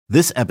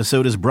This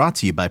episode is brought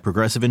to you by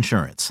Progressive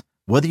Insurance.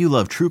 Whether you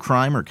love true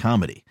crime or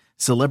comedy,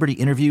 celebrity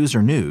interviews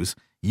or news,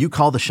 you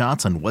call the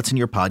shots on what's in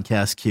your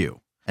podcast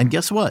queue. And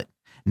guess what?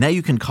 Now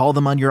you can call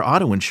them on your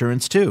auto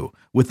insurance too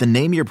with the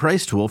Name Your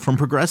Price tool from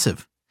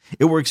Progressive.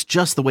 It works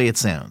just the way it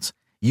sounds.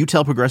 You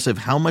tell Progressive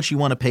how much you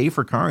want to pay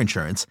for car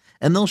insurance,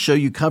 and they'll show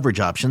you coverage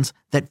options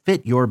that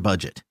fit your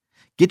budget.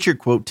 Get your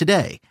quote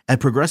today at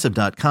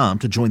Progressive.com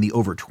to join the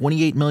over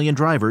 28 million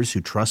drivers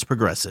who trust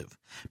Progressive.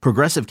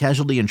 Progressive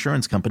Casualty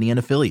Insurance Company and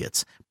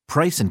Affiliates.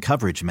 Price and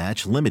coverage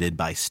match limited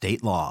by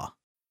state law.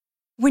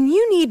 When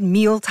you need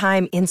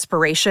mealtime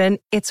inspiration,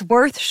 it's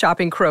worth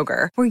shopping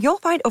Kroger, where you'll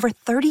find over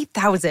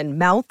 30,000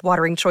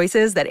 mouth-watering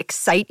choices that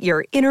excite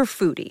your inner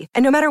foodie.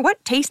 And no matter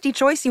what tasty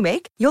choice you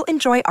make, you'll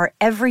enjoy our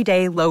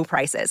everyday low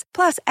prices,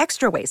 plus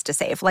extra ways to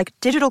save, like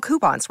digital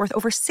coupons worth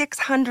over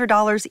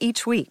 $600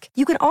 each week.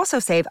 You can also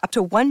save up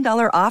to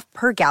 $1 off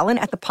per gallon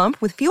at the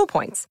pump with fuel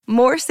points.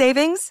 More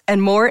savings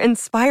and more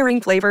inspiring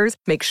flavors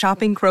make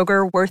shopping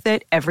Kroger worth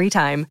it every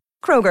time.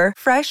 Kroger,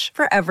 fresh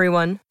for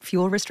everyone.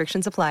 Fuel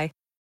restrictions apply.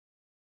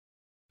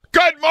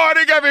 Good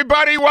morning,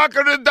 everybody.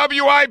 Welcome to the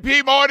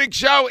WIP Morning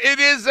Show. It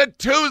is a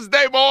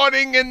Tuesday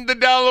morning in the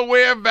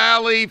Delaware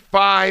Valley,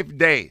 5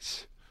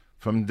 days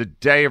from the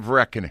day of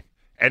reckoning.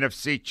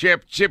 NFC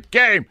Championship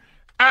game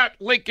at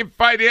Lincoln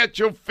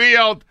Financial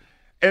Field,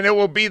 and it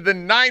will be the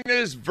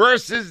Niners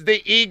versus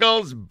the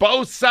Eagles,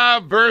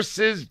 Bosa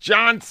versus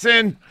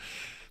Johnson,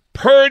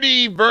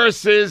 Purdy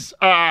versus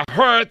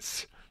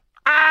Hurts.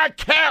 I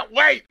can't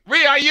wait.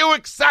 Rhea, are you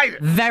excited?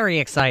 Very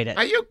excited.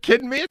 Are you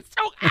kidding me? It's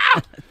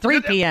so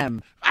 3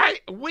 p.m.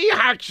 We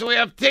actually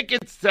have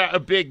tickets to a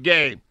big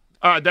game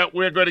that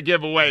we're going to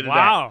give away today.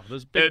 Wow,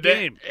 this big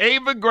game.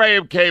 Ava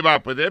Graham came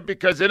up with it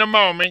because in a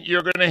moment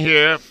you're going to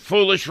hear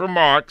foolish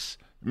remarks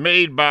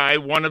made by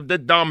one of the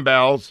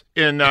dumbbells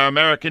in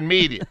American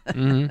media,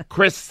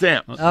 Chris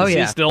Sims. Oh, yeah.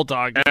 He's still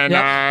talking.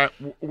 And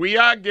we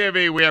are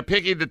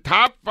picking the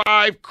top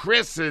 5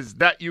 Chris's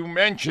that you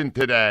mentioned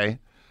today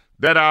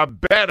that are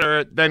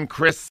better than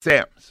Chris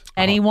Sims.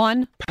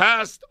 Anyone?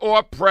 Past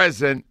or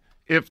present,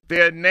 if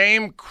they're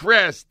named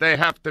Chris, they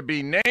have to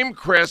be named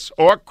Chris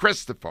or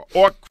Christopher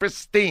or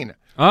Christina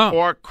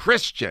or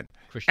Christian.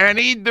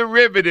 Any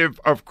derivative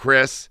of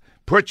Chris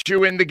puts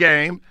you in the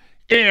game,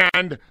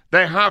 and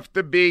they have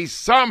to be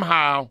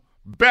somehow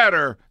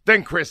better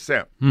than Chris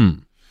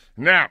Sims.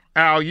 Now,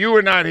 Al, you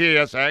were not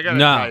here, so I got to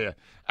tell you.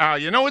 Al,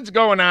 you know what's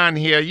going on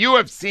here? You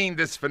have seen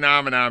this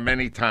phenomenon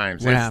many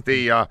times. It's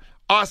the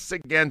us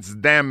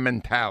against them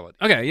mentality.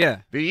 Okay, yeah.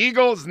 The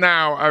Eagles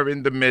now are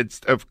in the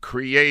midst of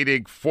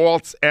creating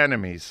false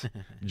enemies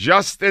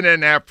just in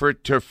an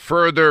effort to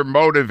further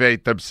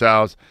motivate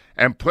themselves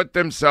and put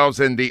themselves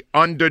in the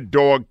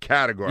underdog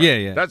category.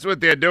 Yeah. That's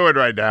what they're doing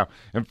right now.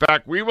 In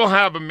fact, we will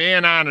have a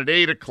man on at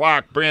 8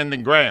 o'clock,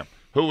 Brandon Graham,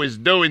 who is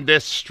doing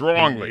this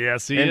strongly.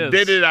 Yes, he and is.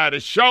 did it at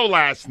a show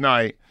last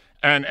night.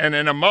 And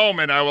in a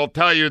moment, I will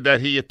tell you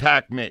that he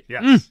attacked me.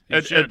 Yes,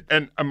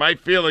 and my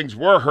feelings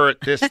were hurt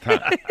this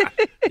time.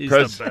 He's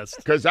the best.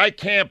 Because I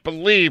can't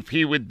believe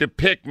he would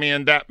depict me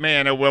in that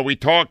manner where we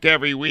talk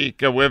every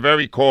week and we're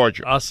very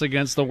cordial. Us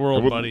against the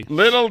world, buddy.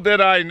 Little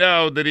did I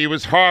know that he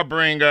was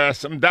harboring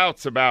some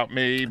doubts about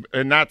me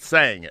and not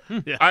saying it.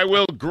 Yeah. I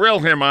will grill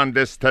him on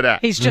this today.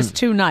 He's just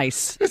too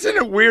nice. Isn't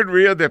it weird,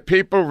 Rhea, that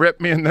people rip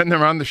me and then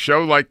they're on the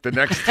show like the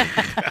next day?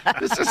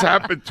 This has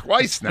happened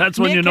twice now. That's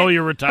when you know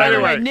you're retired.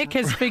 Anyway. Nick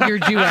has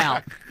figured you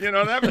out. You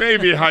know, that may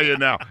be how you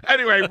know.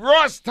 Anyway,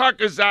 Ross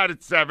Tucker's out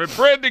at 7.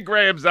 Brandon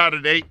Graham's out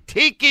at 8.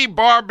 Tiki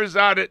Barber's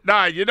out at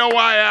 9. You know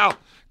why, Al?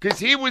 Because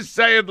he was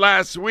saying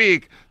last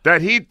week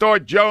that he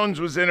thought Jones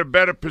was in a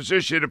better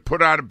position to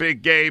put on a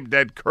big game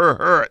than Kerr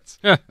Hurts.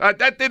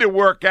 That didn't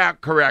work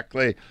out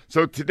correctly.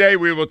 So today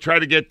we will try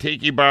to get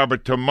Tiki Barber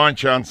to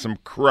munch on some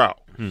crow.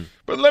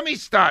 But let me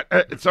start.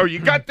 So you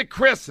got the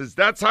Chris's.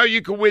 That's how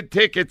you can win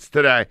tickets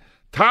today.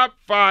 Top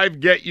 5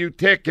 get you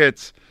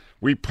tickets.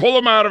 We pull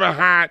them out of a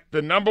hat.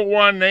 The number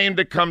 1 name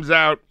that comes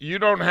out, you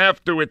don't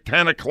have to at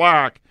 10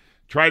 o'clock.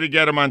 Try to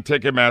get them on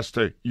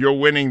Ticketmaster. You're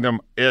winning them.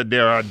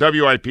 There are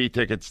WIP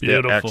tickets.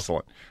 They're Beautiful.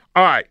 excellent.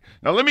 All right.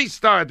 Now, let me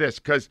start this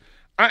because,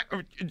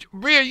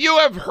 Rhea, you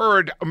have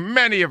heard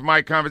many of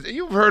my conversations.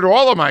 You've heard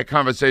all of my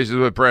conversations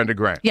with Brandon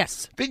Graham.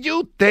 Yes. Did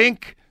you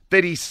think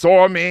that he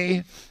saw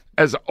me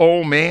as an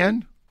old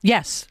man?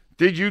 Yes.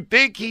 Did you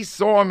think he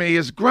saw me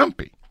as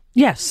grumpy?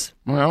 Yes.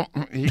 Well,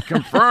 he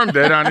confirmed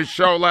it on his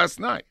show last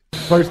night.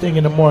 First thing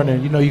in the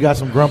morning, you got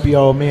some grumpy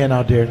old men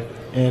out there,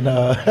 and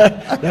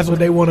that's what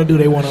they want to do.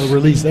 They want to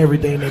release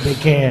everything that they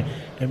can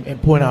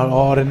and point out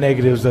all the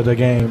negatives of the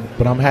game.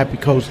 But I'm happy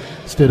Coach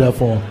stood up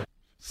for him.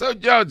 So,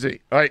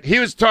 Jonesy, he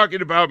was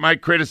talking about my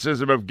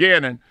criticism of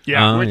Gannon,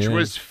 which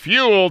was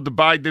fueled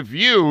by the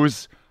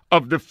views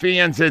of the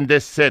fans in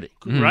this city.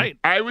 Right.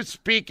 I was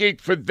speaking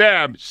for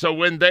them. So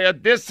when they are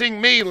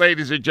dissing me,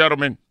 ladies and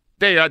gentlemen,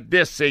 they are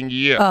dissing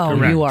you. Oh,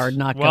 Correct. you are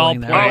not Well going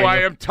there. played. Oh, I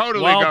am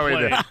totally Well going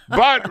played. there.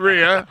 But,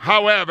 Rhea,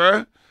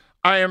 however,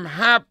 I am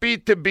happy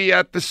to be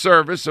at the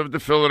service of the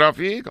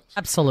Philadelphia Eagles.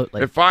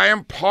 Absolutely. If I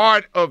am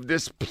part of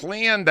this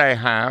plan they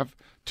have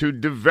to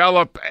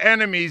develop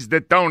enemies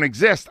that don't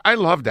exist. I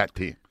love that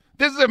team.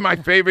 This is my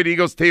favorite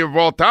Eagles team of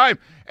all time,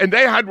 and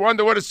they had one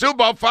to win a Super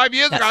Bowl 5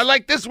 years ago. I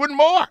like this one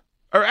more.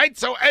 All right,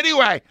 so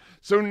anyway,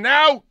 so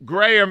now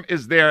Graham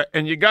is there,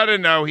 and you got to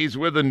know he's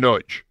with a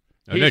nudge.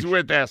 He's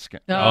with Eskin.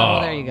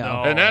 Oh, there you go.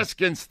 no. And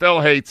Eskin still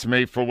hates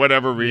me for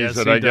whatever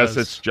reason. I guess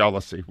it's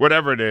jealousy,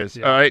 whatever it is.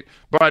 All right,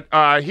 but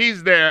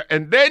he's there,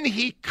 and then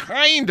he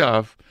kind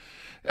of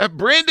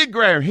Brandon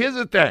Graham. Here's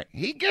the thing: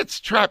 he gets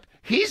trapped.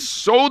 He's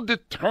so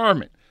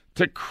determined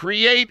to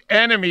create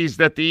enemies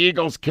that the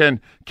Eagles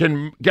can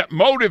get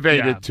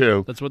motivated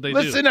to. That's what they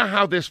Listen do. to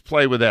how this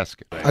play with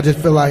Eskin. I just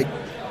feel like,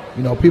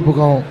 people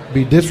going to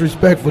be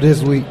disrespectful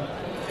this week,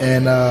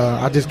 and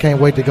I just can't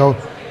wait to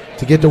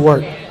get to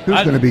work. Who's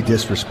going to be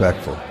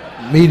disrespectful?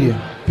 Media,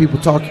 people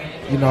talk,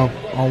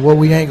 on what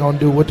we ain't going to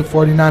do, what the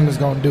 49ers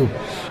going to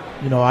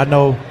do. I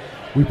know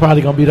we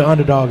probably going to be the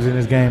underdogs in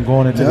this game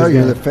going into this game. No,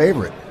 you're the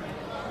favorite.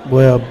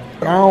 Well,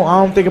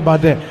 I don't think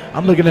about that.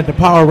 I'm looking at the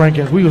power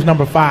rankings. We was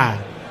number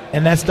 5,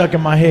 and that stuck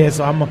in my head.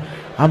 So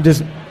I'm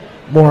just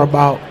more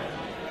about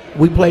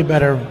we play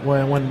better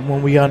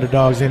when we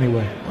underdogs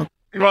anyway.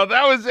 Well,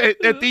 that was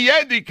it. At the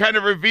end, he kind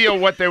of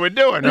revealed what they were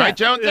doing, right,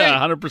 Jones? Yeah,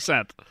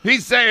 100%.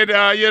 He's saying,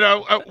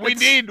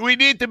 we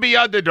need to be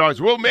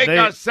underdogs. We'll make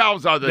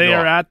ourselves underdogs. They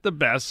are at the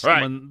best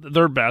Right. when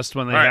they're best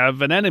when they Right.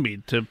 have an enemy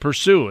to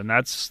pursue, and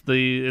that's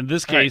in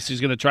this case he's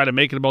going to try to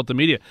make it about the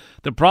media.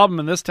 The problem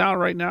in this town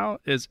right now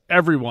is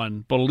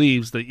everyone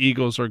believes the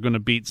Eagles are going to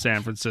beat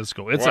San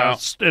Francisco.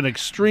 It's an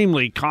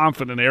extremely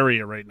confident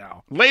area right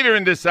now. Later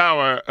in this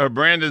hour,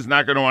 Brandon's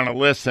not going to want to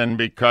listen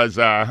because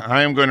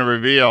I am going to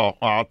reveal.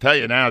 Well, I'll tell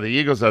you now, the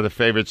Eagles are the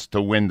favorites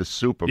to win the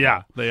Super Bowl.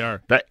 Yeah, they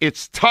are. That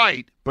it's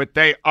tight, but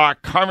they are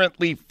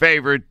currently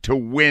favored to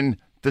win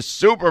the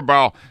Super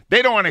Bowl.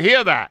 They don't want to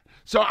hear that.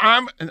 So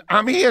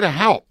I'm here to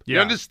help. You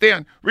Yeah.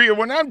 understand? Rhea,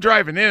 when I'm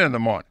driving in the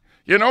morning,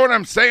 you know what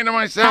I'm saying to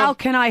myself? How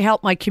can I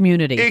help my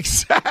community?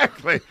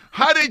 Exactly.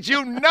 How did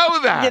you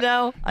know that?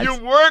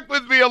 You worked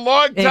with me a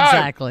long time.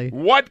 Exactly.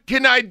 What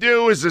can I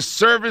do as a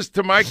service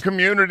to my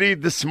community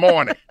this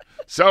morning?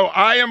 So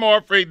I am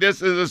offering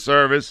this as a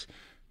service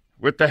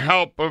with the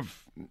help of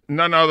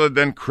none other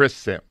than Chris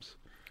Sims.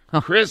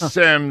 Chris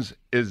Sims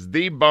is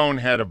the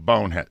bonehead of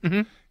bonehead.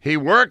 Mm-hmm. He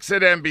works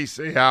at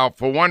NBC, Al,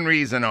 for one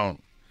reason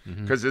only,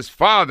 because his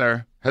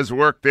father has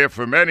worked there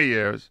for many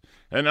years.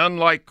 And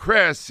unlike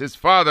Chris, his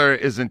father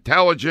is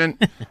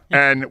intelligent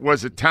and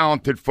was a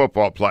talented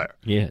football player.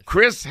 Yes.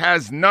 Chris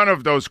has none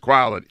of those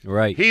qualities.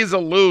 Right. He's a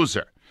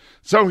loser.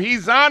 So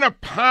he's on a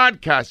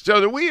podcast. So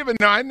that we even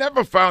know, I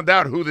never found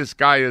out who this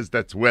guy is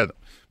that's with him.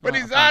 But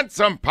he's on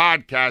some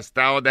podcast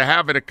now. They're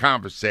having a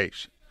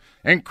conversation.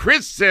 And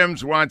Chris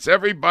Sims wants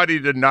everybody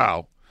to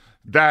know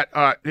that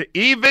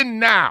even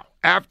now,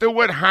 after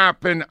what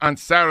happened on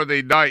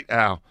Saturday night,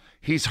 Al,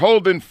 he's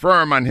holding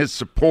firm on his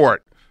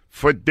support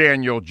for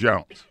Daniel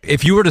Jones.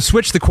 If you were to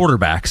switch the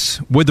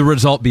quarterbacks, would the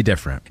result be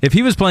different? If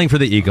he was playing for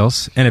the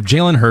Eagles, and if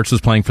Jalen Hurts was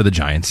playing for the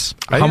Giants,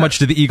 how much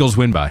did the Eagles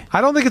win by?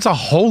 I don't think it's a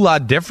whole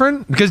lot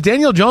different because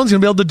Daniel Jones is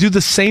going to be able to do the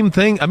same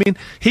thing. I mean,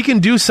 he can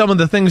do some of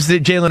the things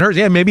that Jalen Hurts,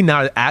 maybe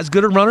not as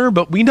good a runner,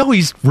 but we know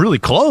he's really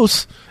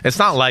close. It's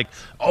not like,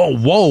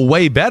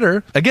 way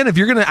better. Again, if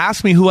you're going to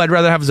ask me who I'd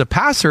rather have as a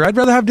passer, I'd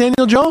rather have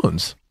Daniel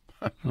Jones.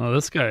 Oh,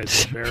 this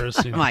guy's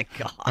embarrassing. Oh, my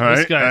God.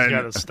 This guy's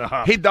got to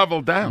stop. He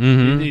doubled down.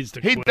 He needs to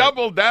He quit.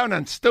 doubled down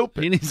on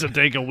stupid. He needs to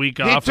take a week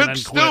He off and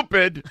took then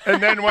quit. stupid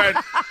and then went,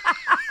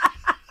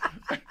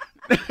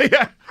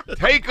 yeah,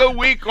 take a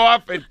week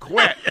off and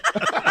quit.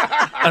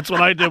 That's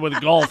what I did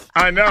with golf.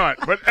 I know it.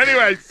 But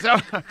anyway,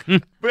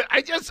 but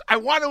I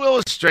want to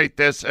illustrate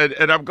this,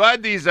 and I'm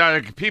glad these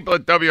people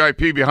at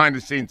WIP behind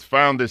the scenes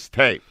found this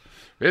tape.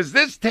 Because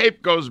this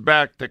tape goes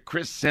back to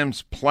Chris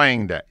Sims'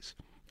 playing days.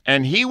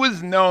 And he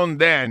was known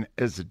then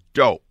as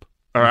dope,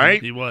 all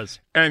right? He was.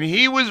 And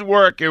he was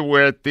working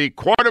with the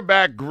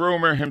quarterback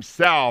groomer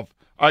himself,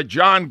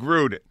 John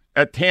Gruden,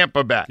 at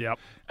Tampa Bay. Yep.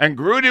 And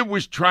Gruden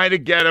was trying to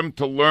get him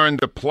to learn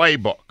the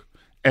playbook.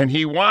 And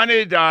he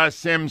wanted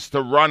Sims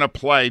to run a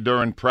play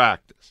during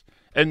practice.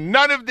 And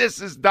none of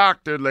this is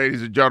doctored,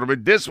 ladies and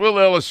gentlemen. This will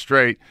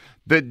illustrate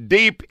the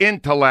deep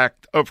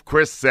intellect of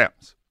Chris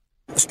Sims.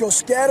 Let's go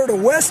scatter to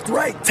west,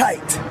 right,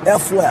 tight.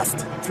 F left.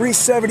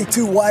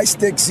 372 Y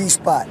stick, Z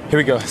spot. Here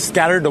we go.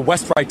 Scatter to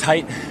west, right,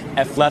 tight.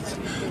 F left.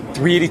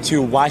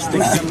 382 Y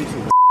stick.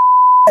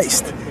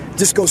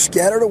 Just go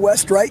scatter to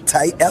west, right,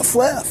 tight. F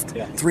left.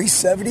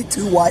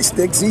 372 Y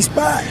stick, Z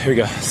spot. Here we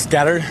go.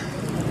 Scatter.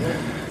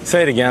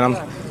 Say it again.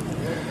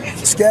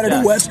 Scatter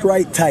to west,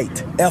 right,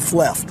 tight. F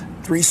left.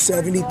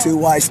 372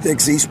 Y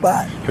stick, Z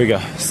spot. Here we go.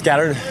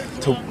 Scatter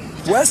to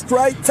west,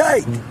 right,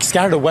 tight.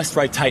 Scatter to west,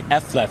 right, tight.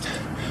 F left.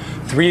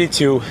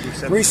 382.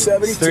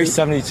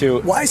 372.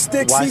 Y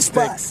stick, Z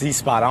spot. Z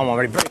spot. I'm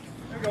already break.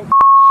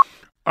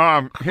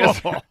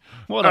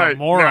 What a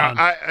moron.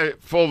 Now,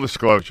 full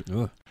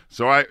disclosure.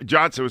 So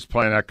Johnson was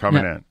playing that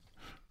coming in.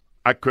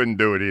 I couldn't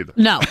do it either.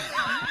 No.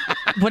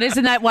 But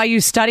isn't that why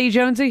you study,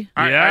 Jonesy?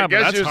 I guess but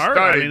that's you hard.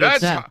 study. I mean,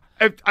 That's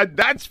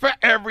that's for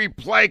every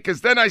play,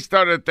 because then I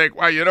started to think,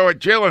 wow, you know what?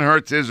 Jalen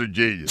Hurts is a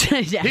genius.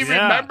 Yes. He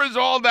remembers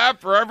all that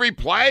for every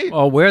play?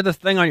 Oh, wear the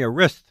thing on your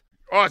wrist.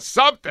 Or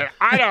something.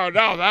 I don't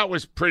know. That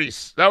was pretty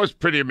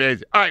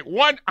amazing. All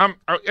right,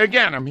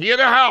 I'm here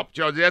to help,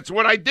 Josie. That's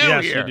what I do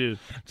yes, here. You do.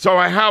 So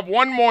I have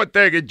one more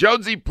thing, and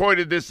Josie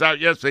pointed this out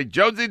yesterday.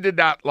 Josie did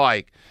not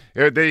like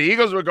the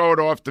Eagles were going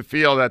off the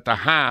field at the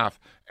half,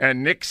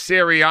 and Nick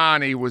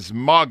Sirianni was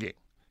mugging.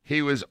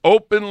 He was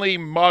openly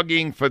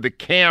mugging for the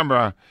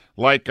camera,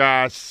 like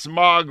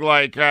smug,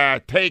 like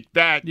take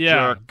that,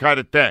 jerk kind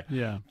of thing.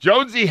 Yeah.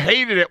 Jonesy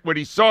hated it when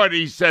he saw it.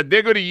 He said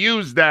they're going to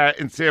use that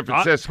in San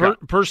Francisco.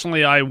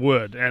 Personally, I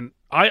would. And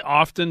I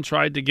often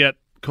tried to get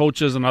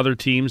coaches and other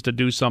teams to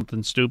do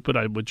something stupid.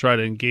 I would try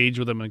to engage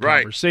with them in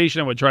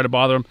conversation. I would try to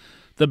bother them.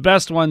 The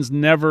best ones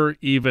never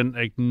even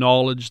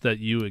acknowledge that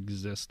you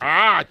exist.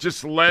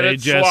 Just let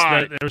it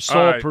slide. They're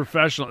so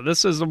professional.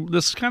 This is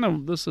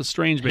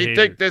strange behavior. You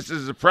think this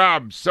is a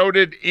problem? So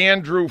did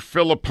Andrew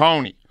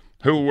Filipponi,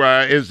 who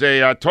is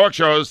a talk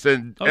show host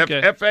in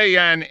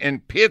FAN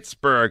in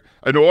Pittsburgh,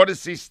 an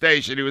Odyssey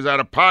station. He was on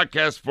a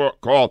podcast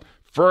called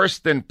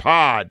First and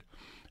Pod.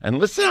 And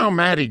listen how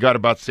mad he got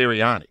about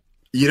Sirianni.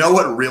 You know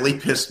what really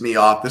pissed me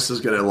off? This is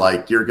going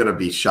to, you're going to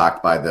be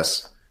shocked by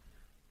this.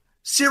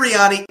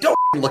 Sirianni, don't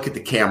look at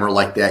the camera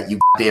like that, you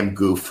damn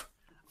goof.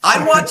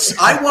 I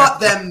want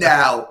them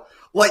now.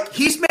 Like,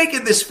 he's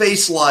making this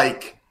face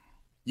like,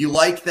 you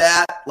like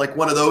that? Like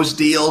one of those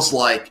deals,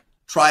 like,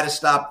 try to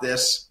stop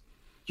this.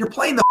 You're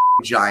playing the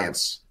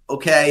Giants,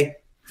 okay?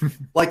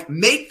 Like,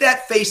 make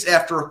that face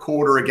after a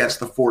quarter against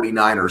the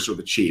 49ers or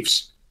the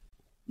Chiefs.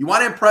 You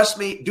want to impress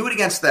me? Do it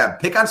against them.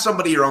 Pick on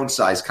somebody your own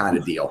size kind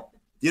of deal.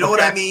 You know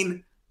what I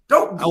mean?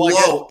 Don't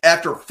gloat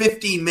after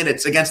 15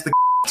 minutes against the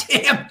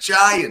damn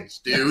Giants,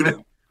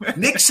 dude.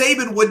 Nick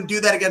Saban wouldn't do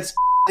that against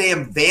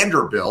damn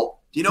Vanderbilt.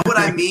 Do you know what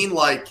I mean?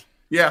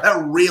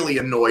 That really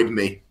annoyed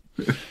me.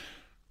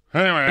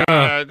 Anyway,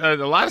 a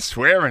lot of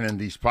swearing in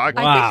these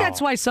podcasts. I think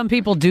that's why some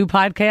people do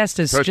podcasts,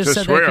 is just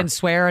so they can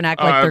swear and act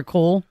like they're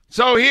cool.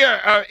 So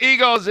here,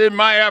 Eagles, in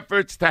my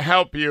efforts to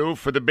help you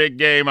for the big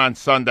game on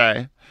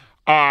Sunday,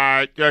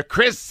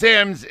 Chris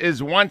Sims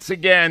is once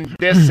again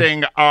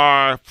dissing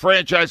our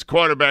franchise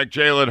quarterback,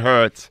 Jalen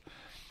Hurts.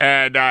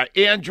 And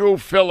Andrew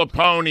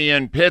Filipponi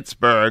in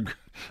Pittsburgh,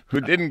 who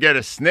didn't get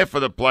a sniff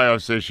of the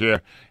playoffs this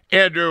year,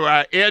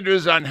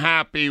 Andrew's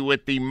unhappy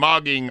with the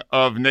mugging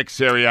of Nick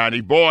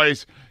Sirianni.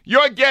 Boys,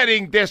 you're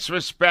getting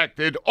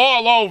disrespected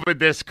all over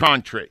this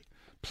country.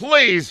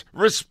 Please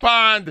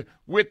respond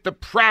with the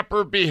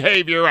proper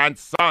behavior on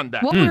Sunday.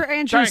 What were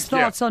Andrew's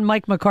thoughts on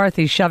Mike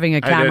McCarthy shoving a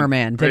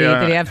cameraman? Did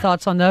he have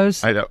thoughts on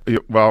those?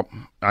 Well,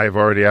 I've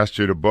already asked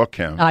you to book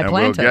him, and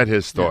we'll get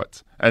his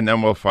thoughts. And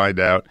then we'll find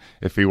out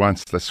if he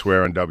wants to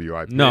swear on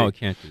WIP. No, he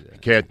can't do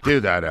that. Can't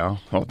do that, Al.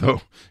 Although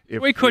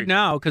we could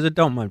now, because it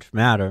don't much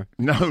matter.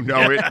 No,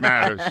 it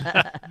matters.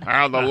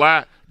 Al,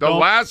 the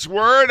last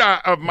word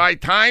of my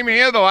time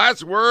here, the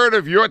last word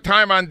of your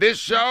time on this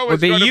show is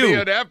going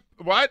to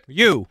be what?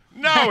 You.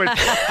 No,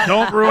 it's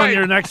don't ruin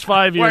your next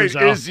 5 years.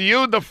 Wait, is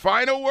you the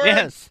final word?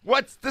 Yes.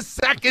 What's the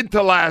second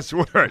to last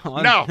word?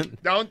 No,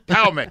 don't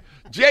tell me.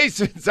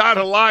 Jason's on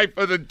the line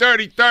for the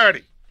Dirty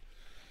 30.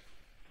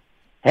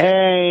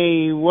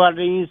 Hey, what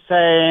do you say,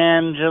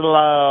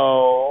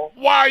 Angelo?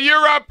 Wow,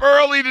 you're up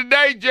early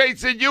today,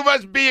 Jason. You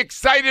must be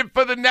excited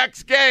for the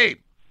next game.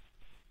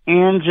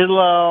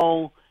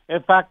 Angelo,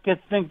 if I could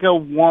think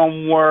of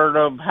one word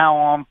of how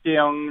I'm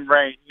feeling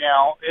right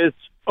now, it's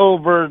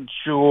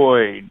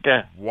overjoyed.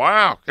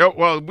 Wow.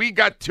 Well, we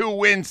got 2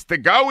 wins to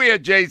go here,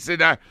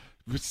 Jason.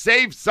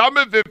 Save some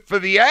of it for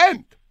the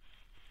end.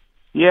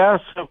 Yes,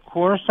 of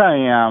course I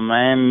am,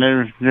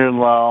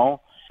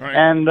 Angelo. Right.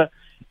 And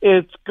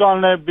it's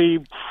going to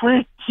be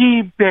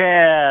pretty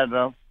bad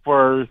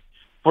for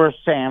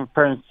San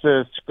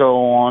Francisco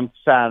on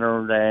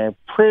Saturday.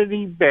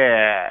 Pretty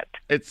bad.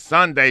 It's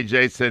Sunday,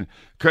 Jason.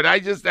 Could I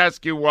just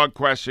ask you one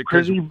question?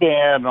 Pretty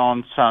bad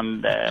on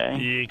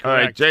Sunday. Yeah, all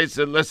right,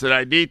 Jason, listen,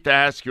 I need to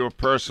ask you a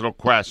personal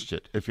question,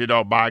 if you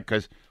don't mind,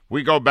 because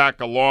we go back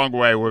a long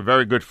way. We're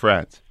very good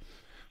friends.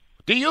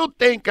 Do you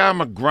think I'm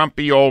a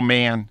grumpy old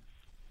man?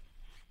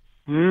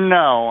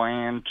 No,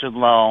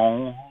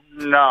 Angelo.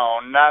 No,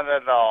 not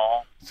at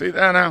all. See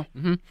that now?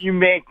 Mm-hmm. You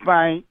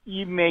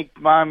make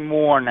my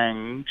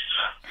mornings.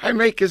 I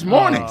make his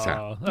mornings.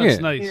 That's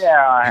nice.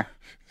 Yeah.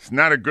 It's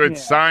not a good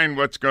sign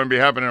what's going to be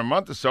happening in a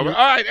month or so. All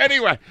right,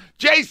 anyway.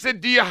 Jason,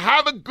 do you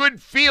have a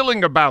good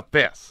feeling about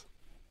this?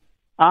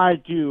 I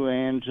do,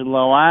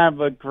 Angelo. I have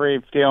a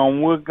great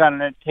feeling. We're going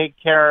to take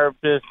care of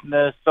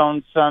business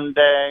on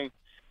Sunday,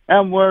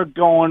 and we're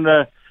going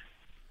to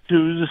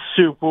do the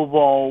Super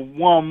Bowl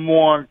one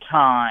more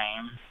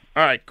time.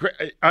 All right.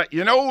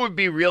 You know what would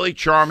be really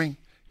charming?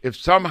 If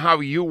somehow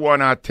you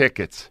won our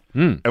tickets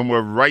and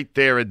we're right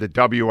there in the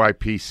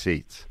WIP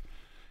seats.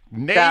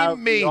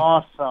 That'd be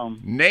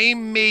awesome.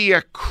 Name me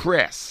a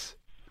Chris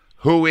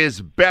who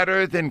is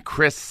better than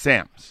Chris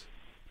Sims.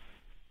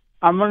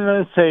 I'm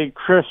going to say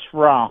Chris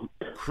Rock.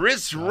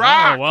 Chris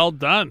Rock. Oh, well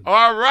done.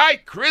 All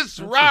right, Chris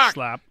Rock.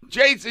 Slap.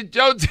 Jason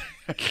Jones.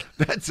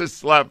 That's a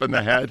slap in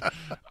the head.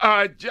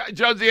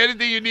 Jonesy,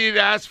 anything you need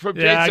to ask from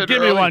Jason? Yeah,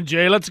 give me one,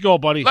 Jay. Let's go,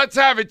 buddy. Let's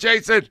have it,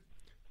 Jason.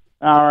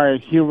 All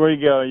right, here we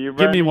go. You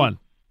ready? Give me one.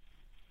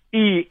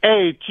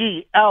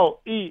 EAGLES,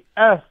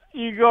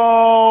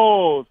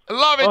 Eagles.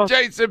 Love it,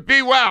 Jason.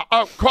 Be well.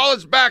 Call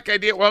us back.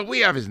 Well, we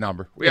have his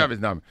number. Rhea,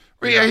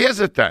 here's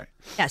the thing.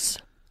 Yes.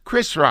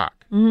 Chris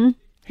Rock. Mm-hmm.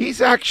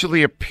 He's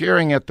actually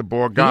appearing at the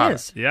Borgata. He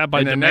is. Yeah,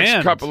 by in demand. the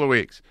next couple of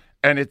weeks.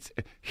 And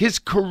his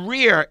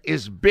career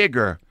is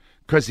bigger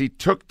because he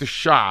took the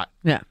shot.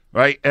 Yeah.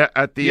 Right?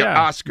 At the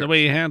Oscars. The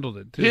way he handled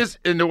it, too.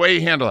 In the way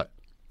he handled it.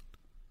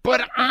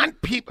 But on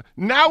people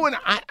now, when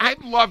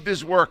I've loved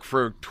his work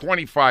for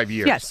 25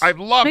 years. Yes, I've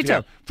loved me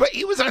him. too. But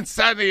he was on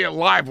Saturday Night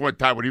Live one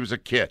time when he was a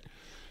kid.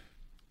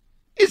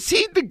 Is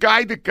he the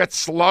guy that got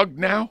slugged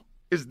now?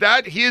 Is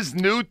that his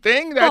new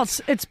thing? Well,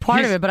 it's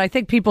part of it, but I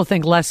think people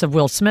think less of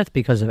Will Smith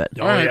because of it.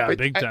 Oh, yeah,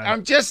 big time.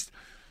 I'm just,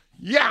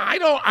 you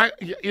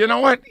know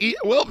what?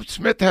 Will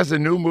Smith has a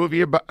new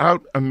movie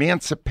about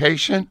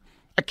emancipation.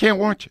 I can't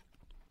watch it.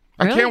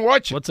 Really? I can't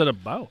watch it. What's it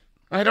about?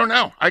 I don't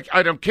know. I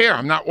don't care.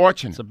 I'm not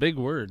watching It's a big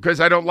word. because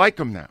I don't like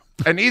him now.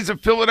 And he's a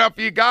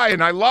Philadelphia guy,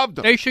 and I loved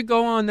him. They should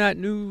go on that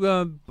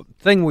new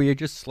thing where you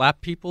just slap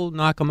people,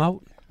 knock them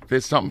out.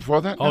 There's something for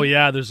that? Oh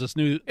yeah, there's this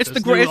new. It's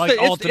this the new, like,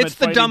 ultimate it's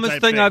the fighting dumbest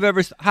type thing I've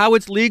ever. How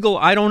it's legal,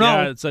 I don't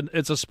know. Yeah,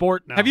 it's a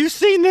sport now. Have you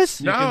seen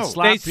this? You can No.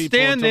 slap They people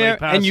stand until there they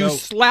pass and you out.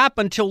 slap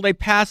until they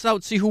pass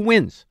out. See who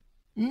wins.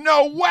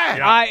 No way.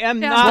 I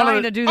am Yeah, not.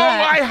 trying to do Oh,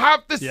 that. I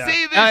have to Yeah.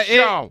 see this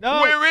show.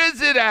 no. Where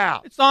is it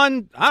at? It's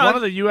on. It's one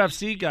of the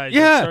UFC guys.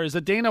 Yeah. Is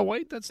it Dana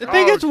White? That's I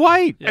think it's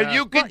white. Yeah. And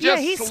you can Well, yeah,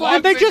 just he slap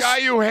slapped- the They just- guy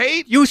you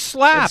hate? You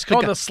slap. It's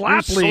called guy. the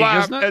slap You league,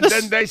 slap, isn't it? and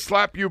then they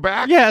slap you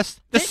back?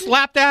 Yes, the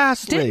slapped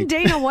ass Didn't league.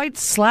 Dana White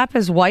slap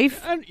his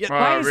wife? Yeah,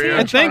 Why is he really? in I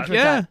think, charge with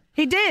yeah. that?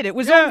 He did. It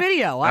was Yeah. on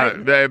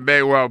video. They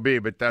may well be,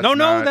 but that's No,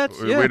 not,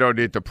 that's- we yeah. don't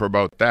need to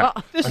promote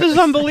that. This is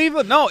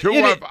unbelievable. No, This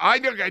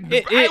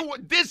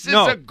is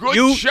a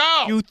good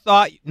show. You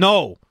thought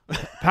no.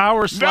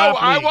 Power no, slap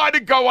I league. want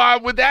to go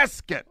on with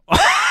Eskin.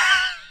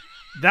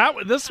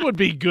 This would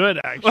be good,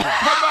 actually.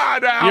 Come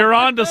on, Al. You're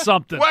on to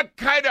something. What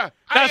kind of...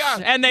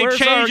 And they where's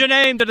changed our- the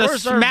name to the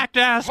where's our- Smacked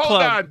Ass Hold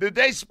Club. on. Did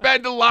they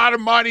spend a lot of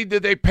money?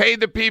 Did they pay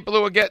the people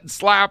who were getting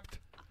slapped?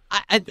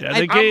 Yeah,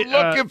 they I'm gave,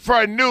 looking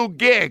for a new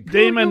gig.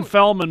 Damon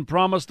Fellman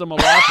promised them a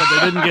lot, but they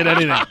didn't get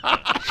anything.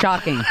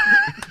 Shocking.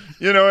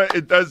 You know,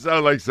 it does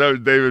sound like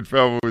something David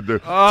Feldman would do.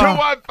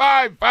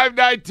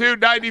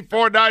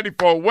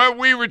 215-592-9494. When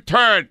we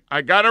return,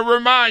 I got to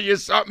remind you,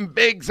 something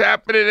big's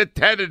happening at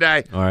 10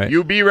 today. All right.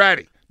 You be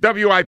ready.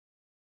 WIP.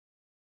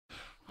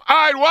 All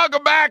right,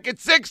 welcome back.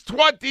 It's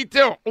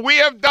 6:22. We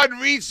have done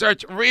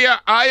research. Rhea,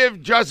 I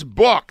have just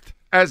booked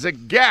as a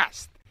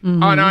guest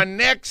on our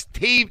next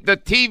the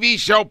TV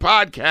show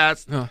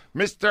podcast,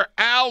 Mr.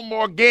 Al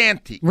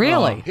Morganti.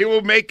 Really? He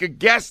will make a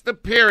guest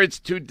appearance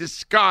to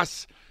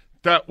discuss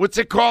what's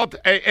it called?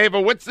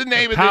 Ava, what's the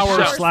name of this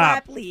Power show?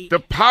 Slap.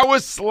 The Power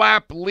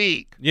Slap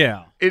League.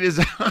 Yeah. It is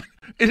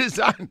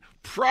on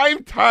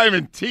prime time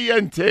in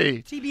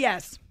TNT.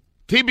 TBS.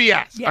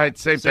 Yeah. All right,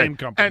 same Same thing.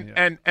 company,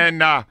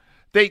 And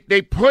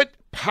they put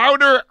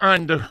powder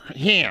on the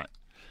hand,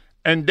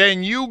 and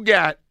then you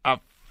get a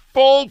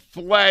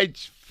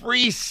full-fledged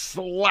free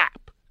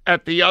slap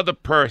at the other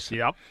person.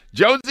 Yep.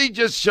 Josie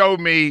just showed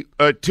me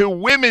two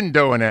women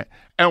doing it,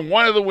 and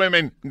one of the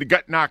women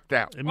got knocked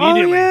out.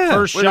 Immediately.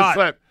 First With a shot.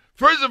 slap.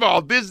 First of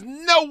all, there's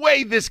no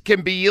way this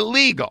can be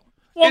illegal.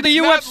 Well, the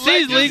It's not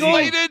UFC is legal.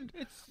 legislated.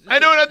 I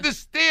don't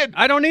understand.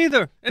 I don't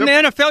either. In the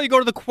NFL, you go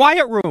to the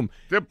quiet room.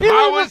 The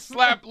Power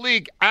Slap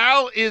League.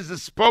 Al is the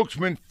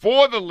spokesman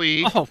for the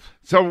league. Oh.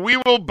 So we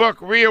will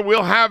book Rhea.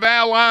 We'll have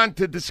Al on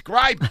to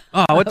describe it.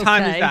 Oh, what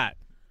time Okay. is that?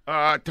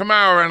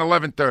 Tomorrow around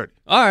 11:30.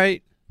 All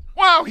right.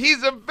 Wow,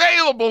 he's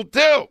available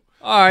too.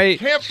 All right.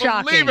 Can't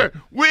Shocking. believe it.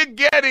 We're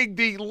getting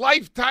the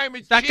lifetime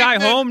achievement. That guy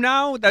home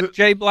now? That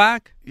Jay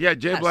Black? Yeah,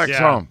 Jay Black's Yeah.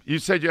 home. You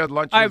said you had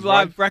lunch with I his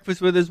wife? had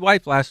breakfast with his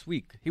wife last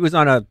week. He was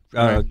on a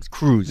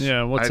cruise.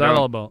 Yeah, what's I that don't-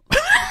 all about?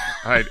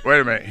 All right, wait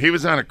a minute. He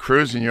was on a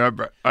cruise and you had...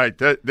 All right,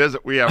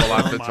 we have a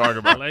lot to talk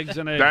about. Legs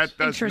and eggs. That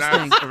does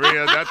Interesting. not,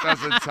 Rhea, that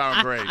doesn't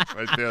sound great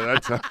right there.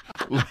 That's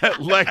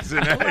legs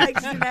and eggs.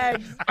 Legs and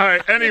eggs. All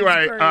right,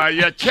 anyway, Pittsburgh.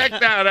 yeah, check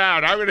that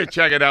out. I'm going to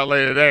check it out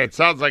later today. It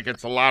sounds like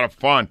it's a lot of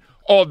fun,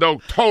 although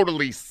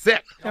totally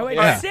sick. Oh, it's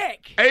Yeah. sick.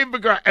 Abe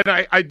McGrath,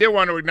 and I did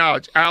want to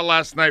acknowledge, Al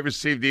last night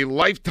received the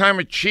Lifetime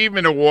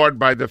Achievement Award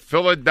by the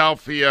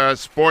Philadelphia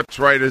Sports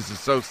Writers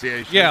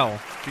Association. Yeah.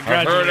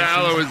 I heard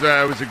Al.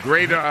 It was a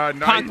great night.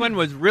 Conklin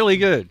was really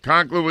good.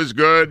 Conklin was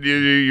good.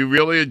 You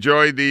really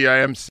enjoyed the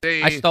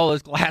MC. I stole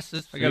his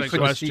glasses. I got a He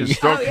couldn't question. see.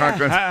 Stole Oh, yeah.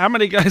 Conklin. How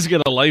many guys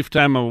get a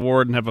lifetime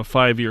award and have a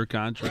 5-year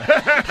contract?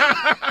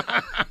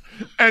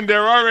 And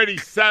they're already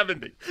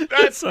 70.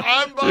 That's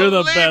unbelievable. You're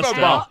the best,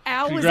 Al.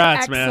 Al was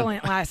Congrats, man.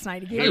 excellent last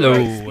night. He gave Hello, a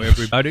great speech.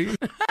 everybody.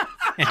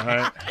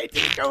 I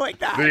didn't go like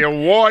that. The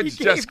awards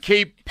just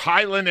keep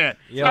piling in.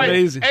 Yeah,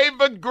 amazing.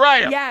 Ava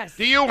Graham. Yes.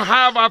 Do you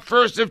have our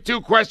first of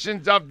two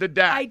questions of the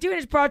day? I do, and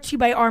it's brought to you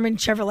by Armin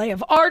Chevrolet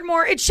of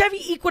Ardmore. It's Chevy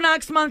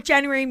Equinox month.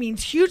 January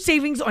means huge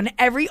savings on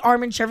every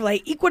Armin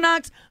Chevrolet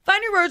Equinox.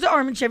 Find your roads at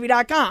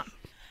ArminChevy.com.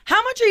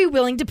 How much are you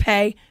willing to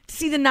pay to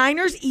see the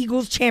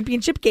Niners-Eagles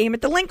championship game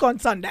at the Link on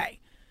Sunday?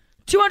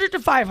 $200 to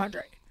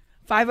 $500.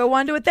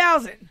 501 to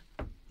 1,000.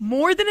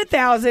 More than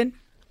 1,000.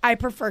 I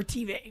prefer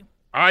TV.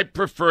 I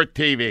prefer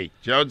TV.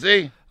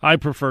 Jonesy? I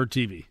prefer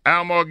TV.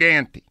 Al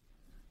Morganti?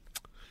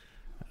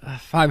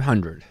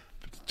 500.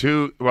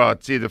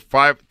 It's either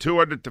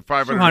 200 to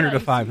 500. 200 to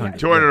 500.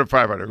 200 to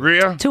 500.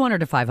 Rhea? 200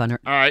 to 500.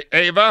 All right.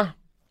 Ava?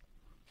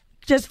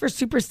 Just for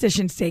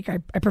superstition's sake, I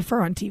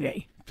prefer on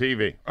TV.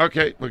 TV.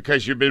 Okay,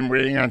 because you've been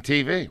reading on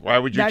TV. Why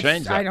would you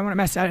change that? I don't want to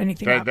mess out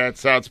anything up. That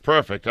sounds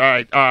perfect. All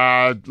right.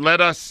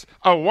 Let us.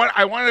 What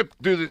I want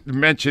to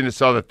mention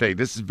this other thing.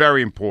 This is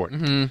very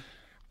important.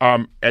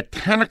 Mm-hmm. At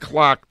 10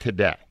 o'clock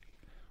today,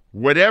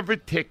 whatever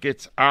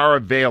tickets are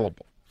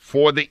available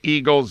for the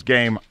Eagles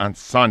game on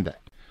Sunday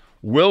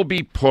will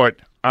be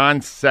put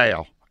on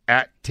sale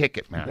at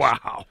Ticketmaster.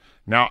 Wow.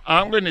 Now,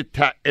 I'm going to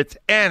tell it's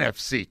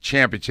NFC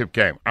championship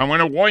game. I'm going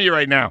to warn you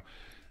right now.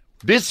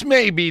 This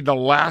may be the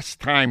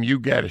last time you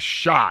get a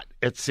shot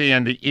at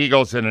seeing the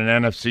Eagles in an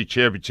NFC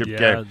championship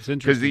game.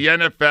 Because the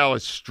NFL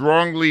is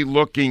strongly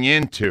looking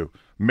into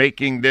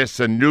making this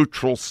a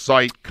neutral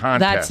site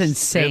contest. That's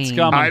insane. It's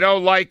coming. I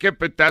don't like it,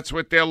 but that's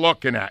what they're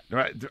looking at.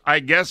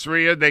 I guess,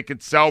 Rhea, they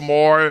could sell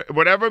more,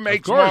 whatever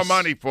makes more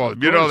money for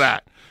them. You know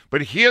that.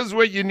 But here's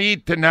what you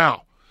need to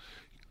know.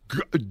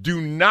 Do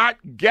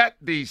not get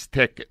these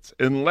tickets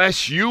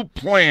unless you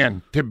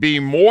plan to be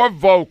more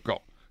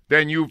vocal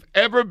than you've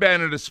ever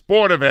been at a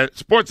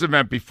sports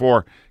event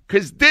before,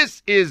 because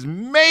this is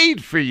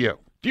made for you.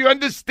 Do you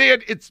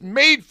understand? It's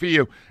made for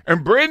you.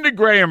 And Brandon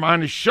Graham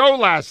on his show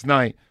last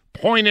night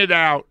pointed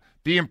out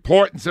the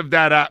importance of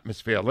that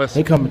atmosphere.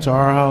 Listen. They come into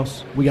our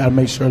house. We got to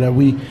make sure that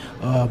we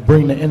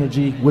bring the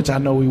energy, which I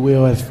know we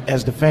will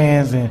as the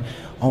fans. And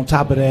on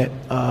top of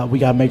that, we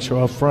got to make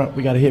sure up front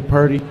we got to hit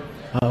Purdy.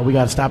 We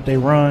got to stop their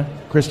run.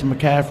 Christian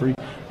McCaffrey.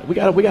 We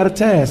got a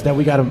task that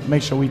we got to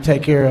make sure we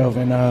take care of.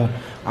 And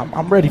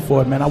I'm ready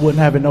for it, man. I wouldn't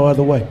have it no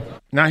other way.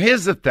 Now,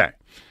 here's the thing.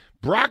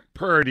 Brock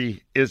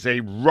Purdy is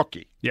a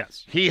rookie.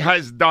 Yes. He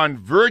has done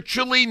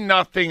virtually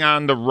nothing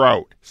on the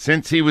road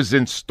since he was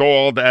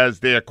installed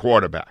as their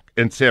quarterback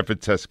in San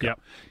Francisco.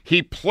 Yep.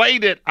 He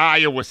played at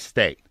Iowa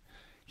State.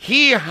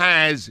 He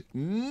has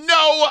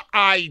no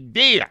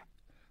idea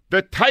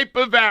the type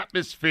of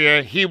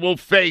atmosphere he will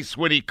face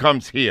when he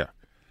comes here.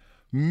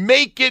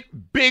 Make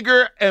it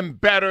bigger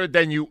and better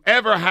than you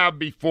ever have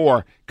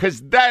before,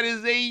 because that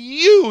is a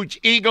huge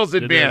Eagles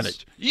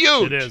advantage.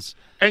 Huge. It is.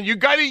 And you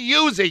got to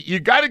use it. You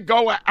got to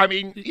go, I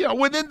mean,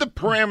 within the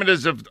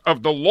parameters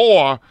of the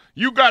law,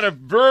 you got to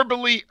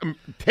verbally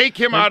take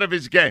him out of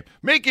his game.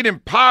 Make it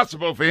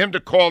impossible for him to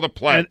call the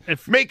play.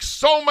 Make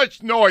so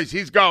much noise,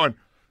 he's going,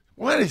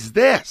 what is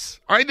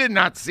this? I did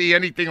not see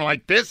anything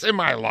like this in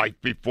my life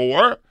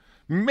before.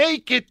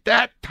 Make it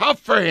that tough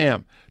for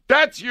him.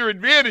 That's your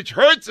advantage.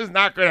 Hurts is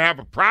not going to have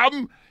a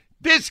problem.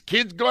 This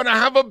kid's going to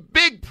have a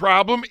big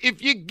problem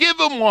if you give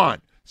him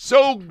one.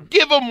 So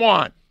give him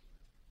one.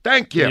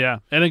 Thank you. Yeah,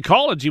 and in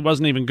college, he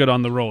wasn't even good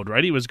on the road,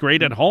 right? He was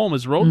great at home.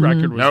 His road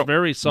record was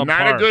very subpar.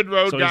 Not a good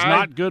road guy. So he's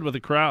not good with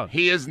the crowd.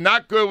 He is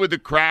not good with the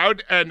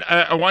crowd. And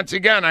once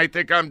again, I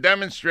think I'm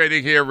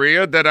demonstrating here,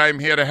 Rhea, that I'm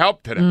here to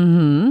help today.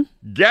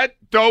 Mm-hmm. Get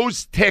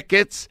those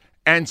tickets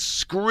and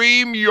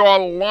scream your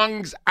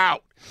lungs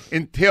out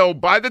until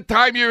by the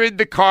time you're in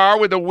the car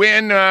with a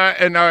win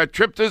and a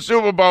trip to the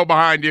Super Bowl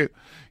behind you,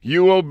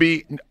 you will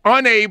be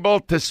unable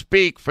to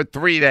speak for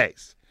 3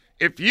 days.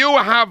 If you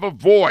have a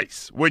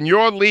voice when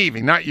you're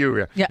leaving, not you,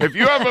 Rhea. Yeah. If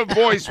you have a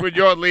voice when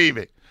you're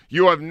leaving,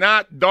 you have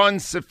not done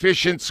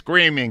sufficient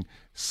screaming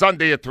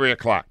Sunday at 3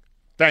 o'clock.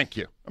 Thank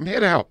you. I'm here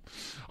to help.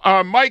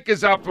 Mike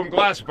is up from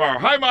Glassboro.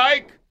 Hi,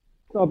 Mike.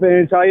 What's up,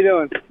 Ange? How you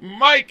doing?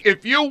 Mike,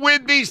 if you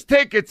win these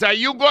tickets, are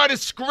you going to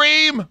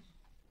scream?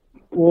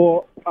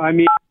 Well, I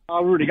mean,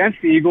 I'll root against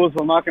the Eagles.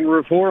 I'm not going to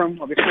root for them.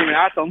 I'll be screaming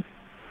at them.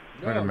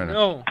 Wait a minute.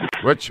 No.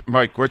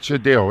 Mike, what's your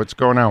deal? What's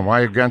going on?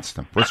 Why against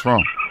them? What's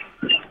wrong?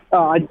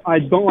 I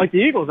don't like the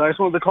Eagles. I just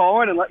wanted to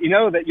call in and let you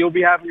know that you'll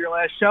be having your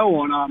last show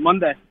on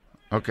Monday.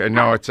 Okay,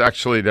 no, it's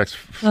actually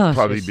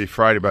probably be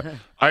Friday. But all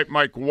right,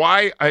 Mike,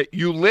 why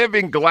you live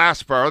in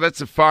Glassboro?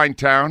 That's a fine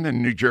town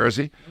in New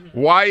Jersey.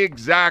 Why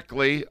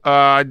exactly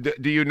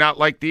do you not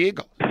like the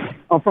Eagles?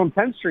 I'm from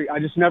 10th Street. I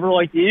just never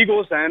liked the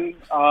Eagles, and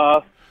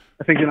I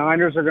think the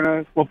Niners are going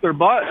to whoop their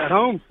butt at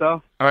home. So.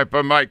 All right,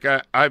 but Mike,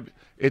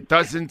 it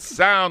doesn't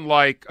sound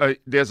like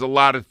there's a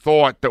lot of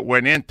thought that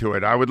went into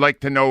it. I would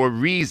like to know a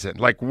reason.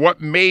 Like, what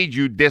made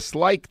you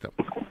dislike them?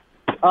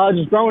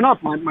 Just growing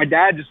up, my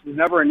dad just was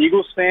never an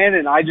Eagles fan,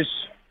 and I just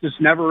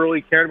never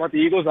really cared about the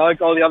Eagles. I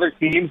liked all the other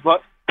teams,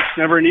 but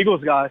never an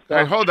Eagles guy. So.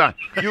 Hey, hold on.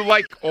 You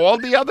like all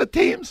the other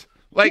teams?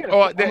 Like, yeah,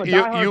 I'm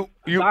a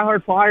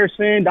diehard Flyers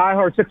fan,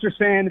 diehard Sixers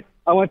fan,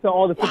 I went to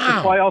all the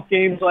playoff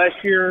games last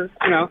year.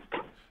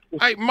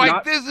 Hey,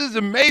 Mike, this is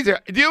amazing.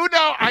 Do you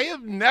know, I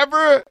have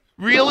never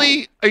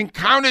really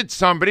encountered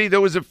somebody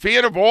that was a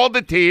fan of all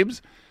the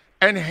teams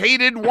and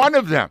hated one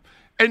of them.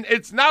 And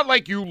it's not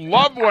like you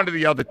love one of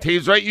the other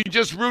teams, right? You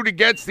just root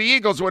against the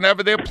Eagles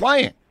whenever they're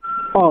playing.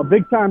 Oh,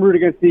 big time root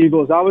against the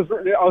Eagles. I was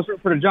rooting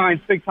for the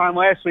Giants big time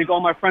last week.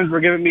 All my friends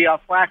were giving me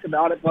flack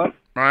about it, but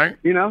right.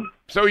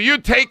 So you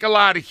take a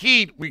lot of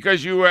heat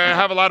because you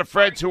have a lot of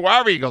friends who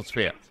are Eagles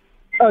fans.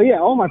 Oh, yeah,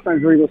 all my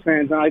friends are Eagles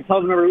fans, and I tell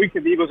them every week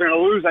that the Eagles are going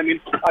to lose. I mean,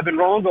 I've been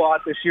wrong a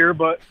lot this year,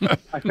 but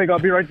I think I'll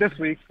be right this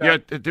week. So. Yeah,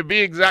 to be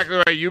exactly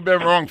right, you've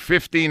been wrong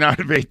 15 out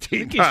of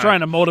 18 He's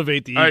trying to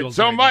motivate the Eagles.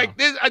 So, Mike,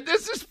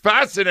 this is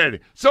fascinating.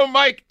 So,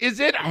 Mike,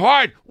 is it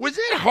hard? Was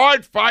it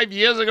hard 5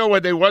 years ago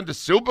when they won the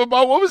Super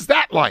Bowl? What was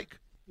that like?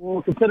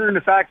 Well, considering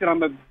the fact that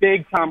I'm a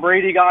big Tom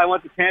Brady guy, I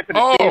went to Tampa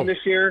to see him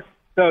this year.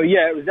 So,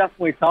 yeah, it was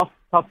definitely tough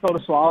pill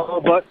to swallow.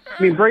 But,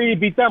 I mean, Brady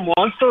beat them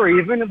once or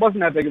even. It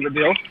wasn't that big of a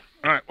deal.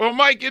 All right. Well,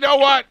 Mike, you know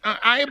what?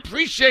 I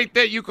appreciate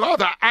that you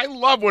called. I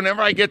love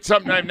whenever I get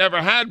something I've never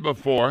had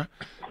before.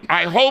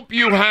 I hope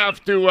you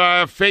have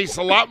to face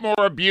a lot more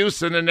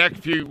abuse in the next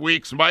few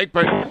weeks, Mike.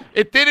 But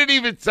it didn't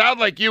even sound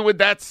like you were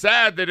that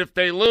sad that if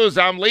they lose,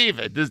 I'm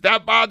leaving. Does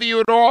that bother you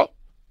at all?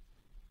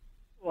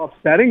 Well,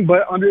 upsetting,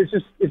 but it's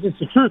just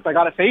the truth. I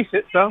got to face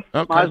it, so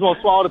might as well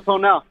swallow the pill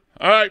now.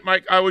 All right,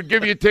 Mike. I would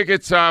give you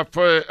tickets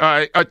for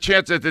a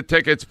chance at the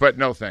tickets, but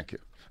no, thank you.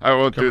 I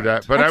won't do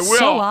that, but That's I will.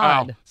 So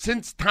odd.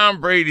 Since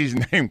Tom Brady's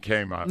name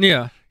came up,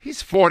 Yeah.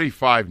 he's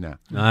 45 now.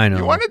 I know.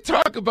 You want to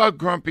talk about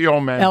grumpy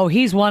old man? Oh,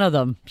 he's one of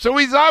them. So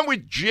he's on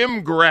with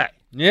Jim Gray.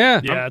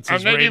 Yeah. Yeah, it's I'm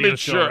his not radio even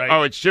show, sure. right?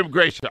 Oh, it's Jim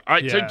Gray's show. All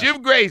right, so Yeah.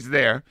 Jim Gray's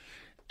there,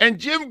 and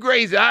Jim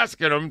Gray's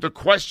asking him the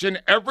question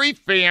every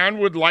fan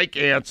would like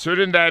answered,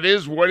 and that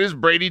is, what is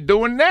Brady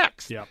doing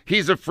next? Yep.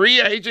 He's a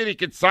free agent. He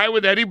can sign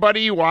with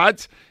anybody he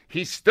wants.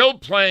 He's still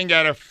playing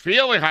at a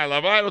fairly high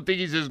level. I don't think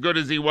he's as good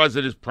as he was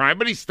at his prime,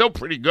 but he's still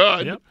pretty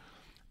good. Yep.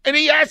 And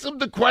he asked him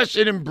the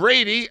question, and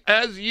Brady,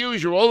 as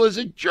usual, is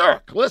a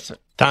jerk. Listen.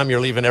 Tom, you're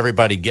leaving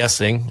everybody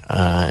guessing.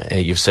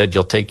 You said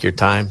you'll take your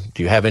time.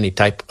 Do you have any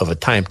type of a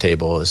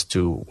timetable as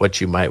to what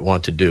you might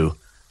want to do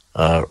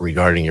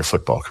regarding your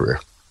football career?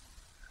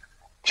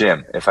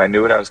 Jim, if I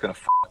knew what I was going to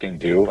fucking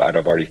do, I'd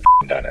have already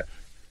fucking done it.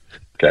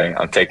 Okay?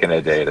 I'm taking it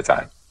a day at a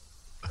time.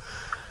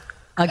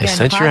 I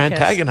sense you're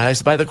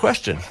antagonized by the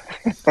question.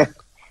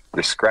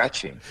 You're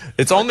scratching.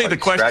 It's only the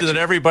question that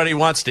everybody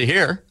wants to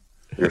hear.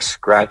 You're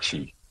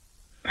scratchy.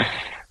 I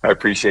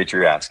appreciate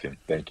your asking.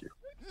 Thank you.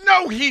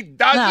 No, he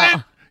doesn't.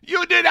 No.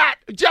 You did not.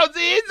 Josie,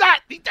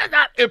 he does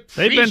not appreciate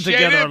They've been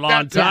together a long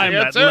That's time.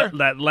 his answer.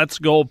 That Let's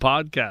Go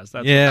podcast.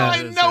 That's Yeah. what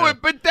I it is, know yeah.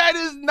 it, but that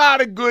is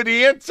not a good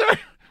answer.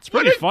 It's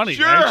pretty What a funny,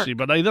 jerk. actually,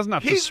 but he doesn't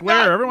have to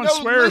swear. Everyone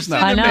swears listen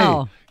now. I to me.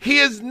 know. He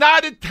is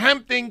not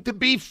attempting to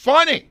be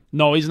funny.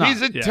 No, he's not.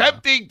 He's Yeah.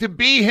 attempting to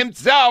be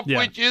himself, Yeah.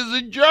 which is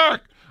a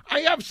jerk.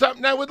 I have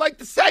something I would like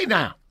to say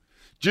now.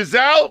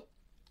 Giselle,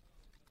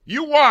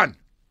 you won.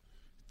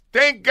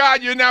 Thank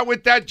God you're not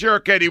with that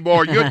jerk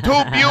anymore. You're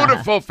too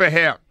beautiful for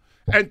him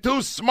and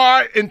too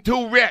smart and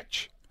too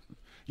rich.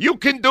 You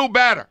can do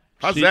better.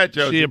 How's that,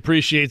 Josie? She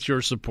appreciates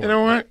your support. You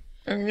know what?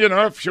 And,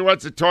 if she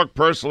wants to talk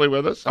personally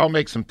with us, I'll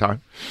make some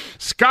time.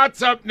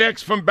 Scott's up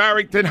next from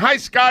Barrington. Hi,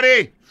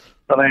 Scotty.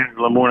 Hello,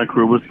 Angela. Morning,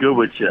 crew. What's good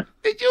with you?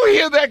 Did you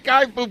hear that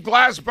guy from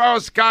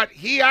Glassboro, Scott?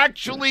 He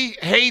actually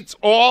hates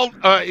all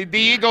the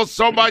Eagles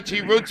so much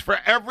he roots for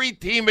every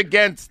team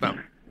against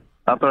them.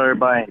 I thought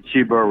everybody in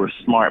Cheever was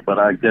smart, but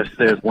I guess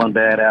there's one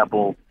bad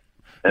apple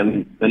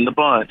in the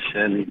bunch,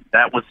 and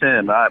that was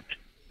him.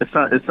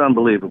 It's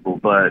unbelievable,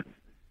 but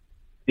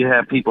you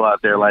have people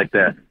out there like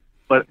that.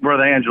 But,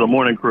 Brother Angela,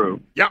 morning, crew.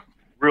 Yep.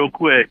 Real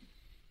quick,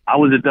 I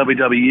was at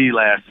WWE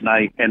last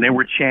night, and they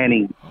were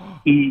chanting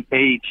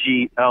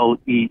EAGLES.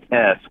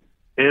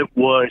 It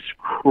was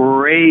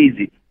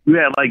crazy. You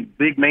had,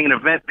 big main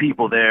event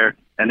people there,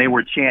 and they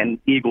were chanting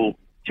Eagle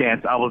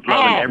chants. I was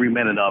loving every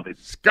minute of it.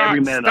 Scott,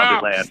 every minute of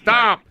it last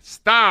night.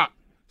 Stop.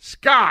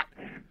 Scott,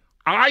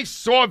 I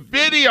saw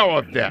video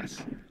of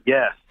this.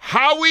 Yes.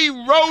 Howie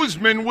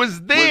Roseman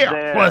was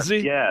there. Was he?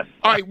 Yes.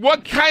 All right,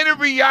 what kind of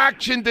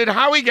reaction did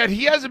Howie get?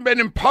 He hasn't been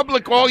in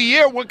public all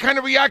year. What kind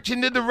of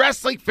reaction did the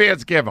wrestling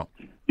fans give him?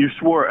 You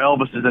swore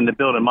Elvis is in the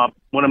building.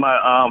 One of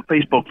my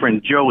Facebook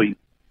friends, Joey,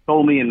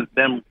 told me, and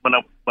then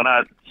when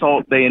I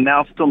saw they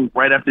announced him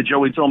right after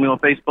Joey told me on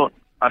Facebook,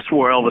 I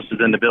swore Elvis is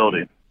in the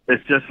building.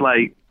 It's just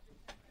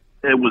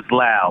it was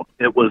loud.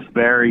 It was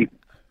very,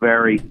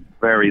 very,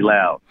 very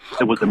loud.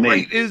 It was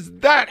amazing. Great is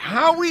that?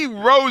 Howie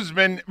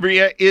Roseman,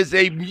 Rhea, is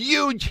a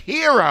huge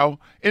hero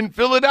in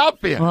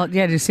Philadelphia. Well,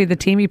 yeah, did you see the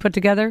team he put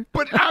together?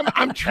 But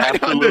I'm trying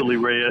Absolutely,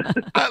 Rhea.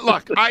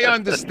 Look, I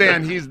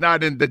understand he's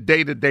not in the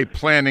day-to-day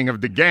planning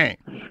of the game,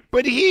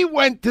 but he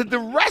went to the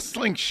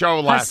wrestling show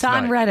last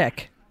Hassan night.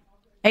 Reddick,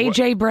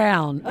 A.J.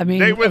 Brown. I mean,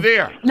 They were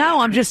there. No,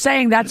 I'm just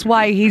saying that's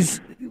why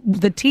he's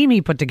the team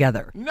he put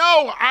together.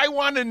 No, I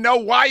want to know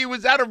why he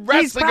was at a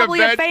wrestling He's probably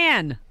event. a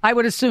fan, I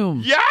would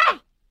assume. Yeah?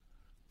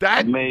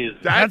 Amazing.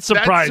 That's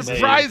surprising.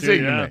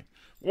 surprising Yeah. to me.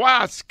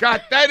 Wow,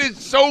 Scott, that is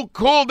so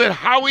cool that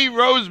Howie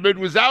Roseman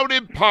was out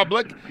in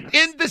public,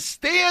 in the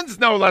stands,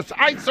 no less.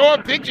 I saw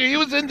a picture. He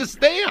was in the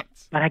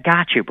stands. But I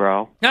got you,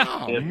 bro.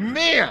 Oh,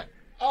 man.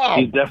 Oh,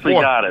 He definitely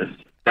boy. got us. All right,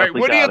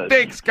 Definitely what do got you us.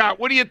 think, Scott?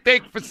 What do you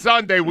think for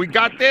Sunday? We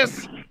got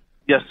this?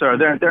 Yes, sir.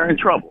 They're in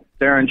trouble.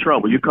 They're in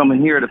trouble. You come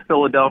in here to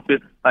Philadelphia,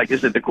 like I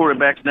said, the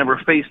quarterbacks never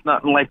faced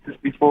nothing like this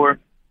before.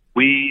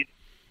 We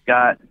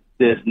got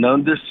this. No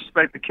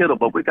disrespect to Kittle,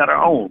 but we got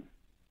our own.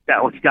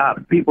 Dallas got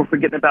it. People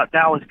forgetting about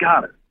Dallas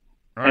got it.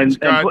 All right,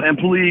 Scott. And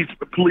please,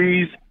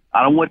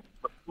 I don't want.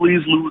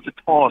 Please lose the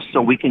toss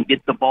so we can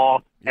get the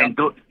ball and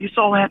go. You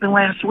saw what happened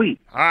last week.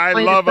 I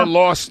love a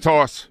lost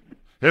toss.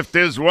 If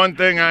there's one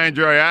thing I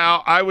enjoy,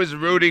 Al, I was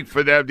rooting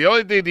for them. The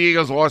only thing the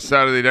Eagles lost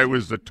Saturday night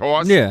was the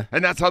toss. Yeah.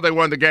 And that's how they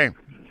won the game.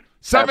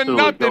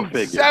 7-0. Go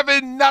figure.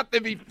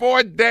 7-0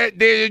 before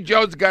Daniel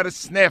Jones got a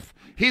sniff.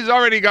 He's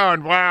already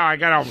gone, wow, I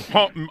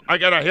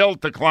got a hill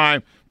to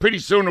climb. Pretty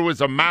soon it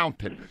was a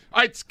mountain. All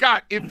right,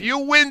 Scott, if you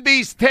win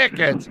these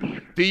tickets,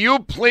 do you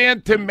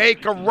plan to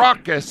make a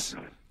ruckus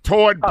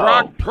toward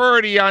Brock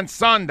Purdy on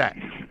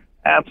Sunday?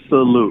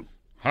 Absolute.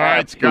 All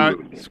right, Scott.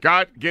 Absolutely.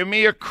 Scott, give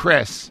me a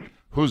Chris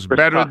who's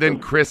better Tucker. than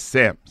Chris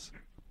Sims.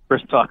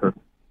 Chris Tucker.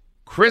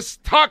 Chris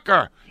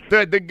Tucker,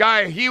 the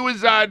guy, he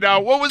was on,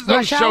 what was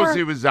those Rush Hour? shows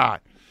he was on?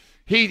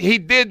 He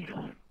did,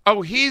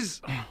 he's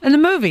In the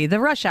movie, The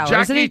Rush Hour,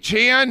 isn't Jackie he?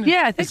 Chan?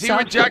 Yeah, I think Is he so.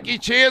 with Jackie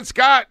Chan,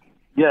 Scott?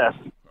 Yes.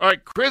 All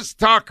right, Chris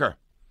Tucker.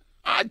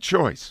 Odd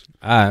choice.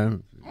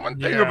 One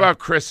thing about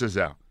Chris is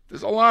out.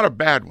 There's a lot of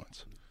bad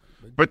ones,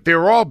 but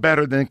they're all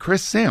better than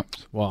Chris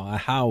Sims. Well,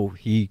 I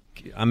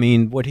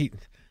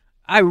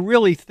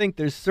really think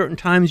there's certain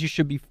times you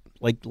should be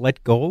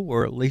let go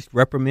or at least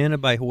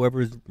reprimanded by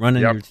whoever's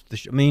running the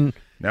show. I mean,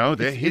 no,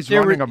 he's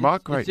running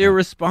amok right now. It's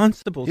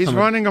irresponsible. He's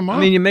running amok. I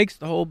mean, it makes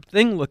the whole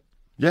thing look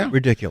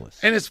ridiculous.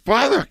 And his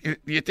father,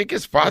 you think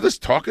his father's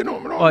talking to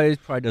him at all? Well, he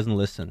probably doesn't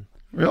listen.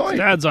 Really? His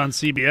dad's on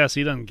CBS.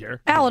 He doesn't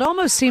care. Al, it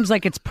almost seems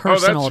like it's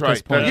personal that's at this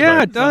right. point. That's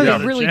right. It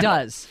does. It really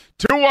does.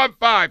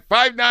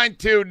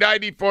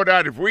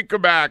 215-592-9490. If we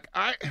come back,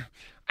 I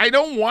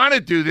don't want to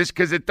do this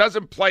because it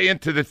doesn't play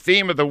into the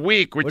theme of the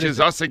week, which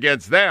is us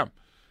against them.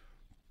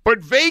 But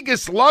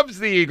Vegas loves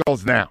the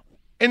Eagles now.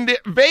 And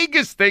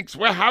Vegas thinks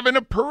we're having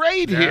a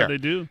parade here. Yeah, they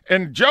do.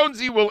 And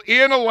Jonesy will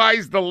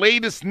analyze the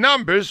latest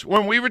numbers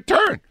when we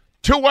return.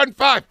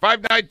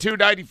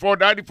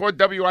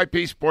 215-592-9494,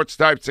 WIP Sports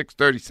Time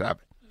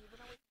 637.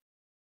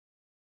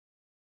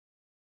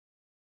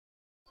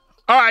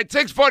 All right,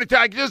 6:42.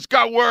 I just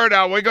got word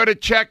out. We're going to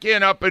check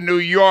in up in New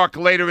York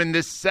later in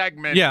this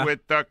segment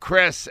with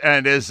Chris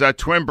and his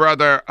twin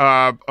brother,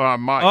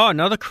 Mike. Oh,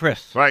 another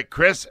Chris. Right,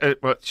 Chris.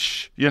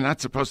 You're not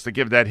supposed to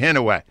give that hint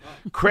away.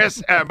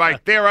 Chris and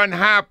Mike, they're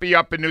unhappy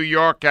up in New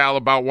York, Al,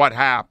 about what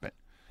happened.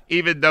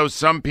 Even though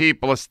some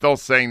people are still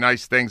saying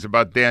nice things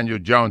about Daniel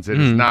Jones, it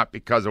is not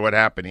because of what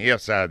happened here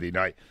Saturday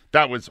night.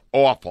 That was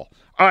awful.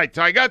 All right,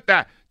 so I got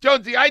that.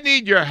 Jonesy, I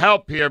need your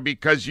help here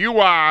because you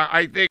are,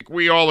 I think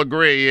we all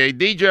agree, a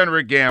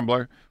degenerate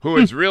gambler who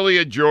has really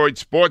enjoyed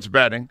sports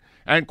betting,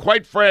 and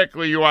quite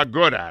frankly, you are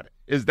good at it.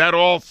 Is that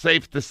all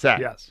safe to say?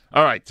 Yes.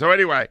 All right, so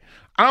anyway,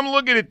 I'm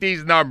looking at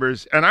these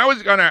numbers, and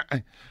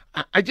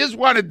I just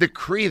want to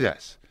decree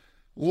this.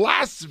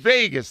 Las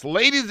Vegas,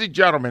 ladies and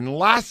gentlemen,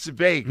 Las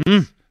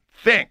Vegas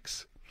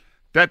thinks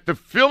that the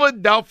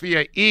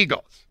Philadelphia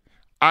Eagles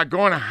are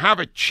going to have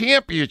a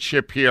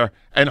championship here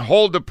and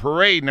hold a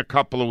parade in a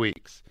couple of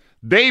weeks.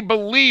 They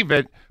believe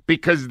it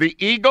because the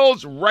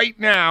Eagles right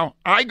now,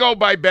 I go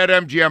by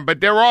BetMGM, but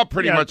they're all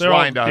pretty much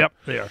lined up. Yep,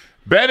 they are.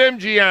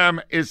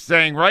 BetMGM is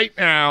saying right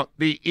now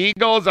the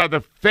Eagles are the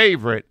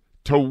favorite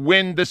to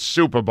win the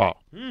Super Bowl.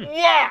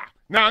 Wow!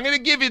 Now, I'm going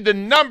to give you the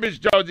numbers,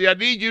 Jonesy. I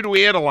need you to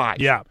analyze.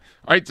 Yeah. All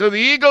right, so the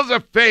Eagles are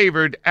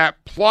favored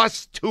at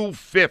plus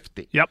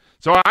 250. Yep.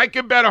 So I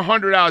can bet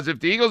 $100.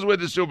 If the Eagles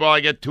win the Super Bowl, I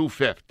get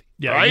 $250.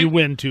 Yeah, right? you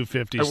win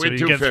 $250, so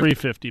you get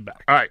 $350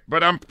 back. All right,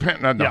 but I'm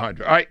betting on the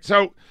 100. All right,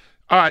 so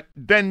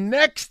the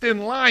next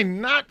in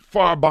line, not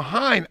far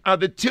behind, are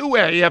the two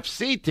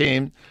AFC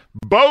teams,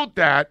 both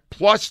at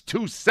plus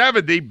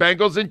 270,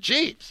 Bengals and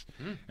Chiefs.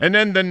 And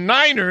then the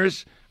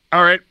Niners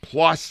are at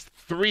plus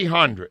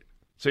 300.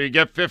 So you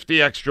get 50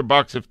 extra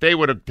bucks if they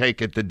would have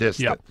taken the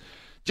distance. Yep.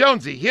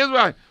 Jonesy, here's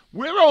what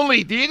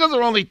the Eagles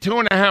are only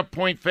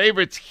 2.5-point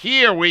favorites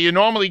here where you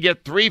normally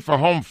get 3 for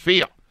home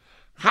field.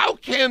 How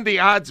can the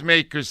odds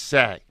makers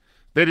say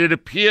that it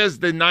appears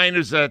the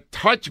Niners are a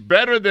touch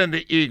better than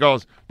the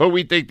Eagles, but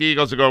we think the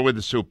Eagles are going to win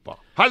the Super Bowl?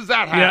 How does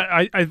that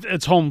happen? Yeah,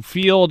 it's home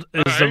field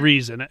is the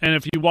reason. And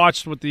if you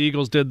watched what the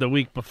Eagles did the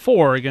week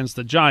before against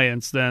the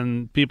Giants,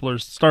 then people are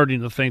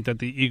starting to think that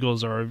the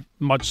Eagles are a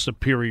much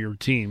superior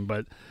team.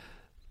 But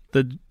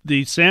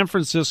the San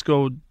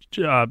Francisco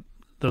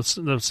the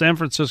San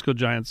Francisco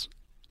Giants,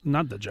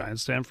 not the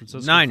Giants, San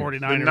Francisco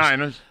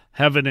 49ers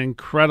have an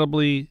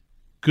incredibly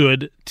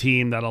good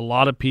team that a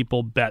lot of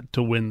people bet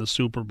to win the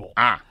Super Bowl.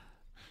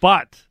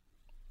 But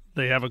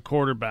they have a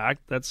quarterback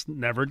that's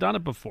never done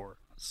it before.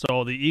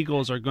 So the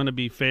Eagles are going to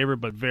be favored,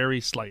 but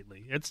very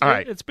slightly.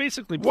 It's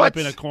basically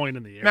flipping a coin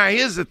in the air. Now,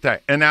 here's the thing.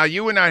 And now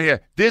you and I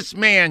here. This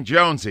man,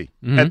 Jonesy,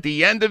 at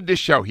the end of the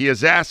show, he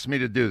has asked me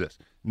to do this.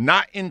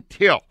 Not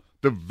until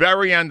the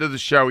very end of the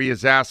show, he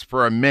has asked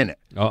for a minute.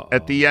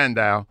 At the end,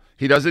 Al.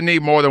 He doesn't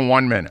need more than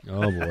 1 minute.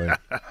 Oh, boy.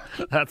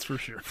 That's for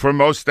sure. For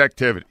most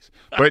activities.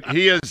 But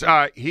he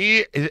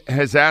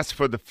has asked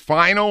for the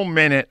final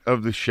minute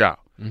of the show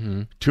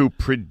to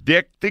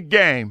predict the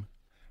game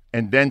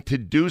and then to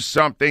do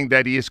something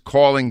that he is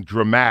calling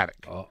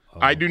dramatic.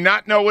 I do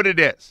not know what it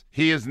is.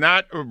 He has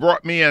not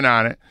brought me in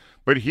on it,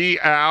 but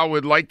Al,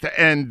 would like to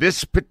end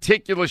this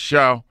particular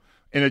show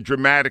in a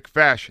dramatic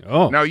fashion.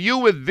 Now, you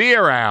were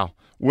there, Al,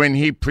 when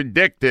he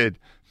predicted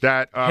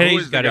that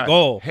Hayes got a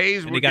goal.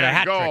 Hayes and he got a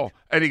hat trick.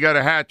 And he got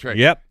a hat trick.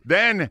 Yep.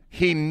 Then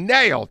he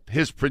nailed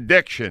his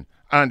prediction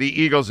on the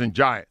Eagles and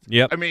Giants.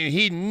 Yep. I mean,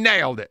 he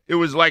nailed it. It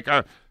was like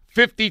a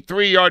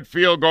 53-yard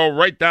field goal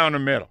right down the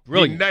middle.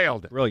 Brilliant. He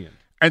nailed it. Brilliant.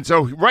 And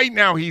so right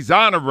now he's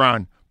on a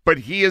run, but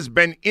he has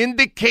been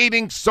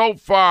indicating so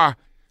far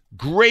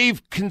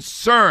grave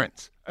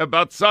concerns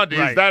about Sunday.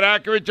 Right. Is that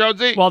accurate,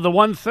 Jonesy? Well, the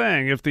one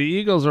thing, if the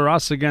Eagles are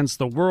us against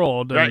the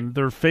world and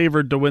they're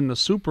favored to win the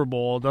Super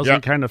Bowl, it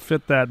doesn't kind of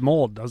fit that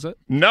mold, does it?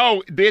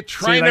 No, they're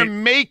trying to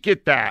make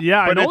it that.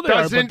 Yeah, but I know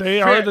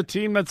they are the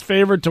team that's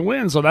favored to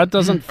win, so that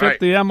doesn't fit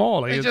the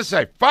mold. Let me just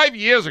say, 5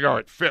 years ago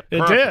it fit It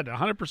perfect. did,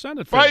 100% it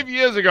fit. 5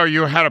 years ago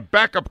you had a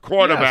backup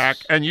quarterback,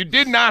 and you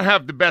did not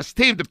have the best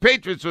team. The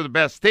Patriots were the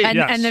best team.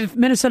 And the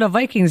Minnesota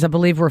Vikings, I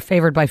believe, were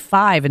favored by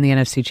 5 in the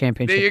NFC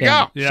Championship There you game.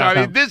 go. Yeah. So,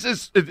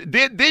 I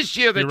mean, this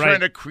year they're trying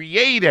to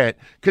create it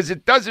because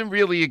it doesn't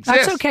really exist.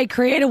 That's okay.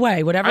 Create a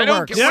way. Whatever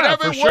works.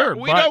 Whatever works.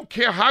 We don't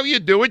care how you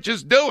do it.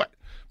 Just do it.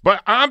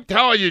 But I'm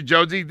telling you,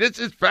 Jonesy, this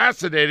is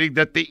fascinating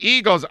that the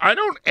Eagles,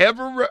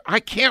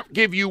 I can't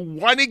give you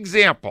one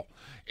example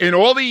in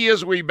all the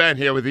years we've been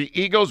here where the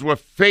Eagles were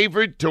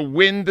favored to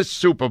win the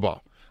Super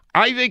Bowl.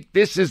 I think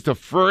this is the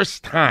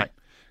first time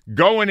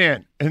going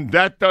in, and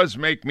that does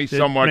make me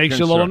somewhat concerned. Makes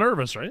you a little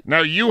nervous, right?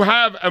 Now,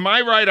 am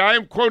I right? I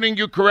am quoting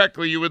you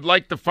correctly. You would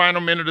like the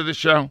final minute of the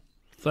show?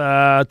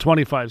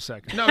 25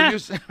 seconds. No, you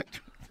said...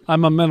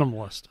 I'm a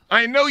minimalist.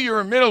 I know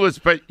you're a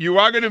minimalist, but you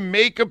are going to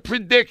make a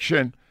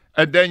prediction,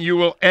 and then you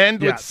will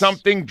end with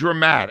something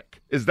dramatic.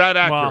 Is that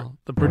accurate? Well,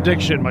 the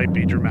prediction might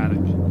be dramatic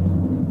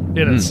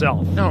in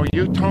itself. No,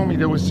 you told me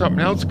there was something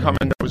else coming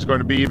that was going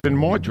to be even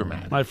more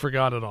dramatic. I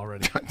forgot it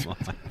already.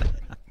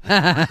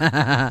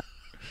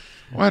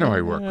 Why do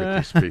I work with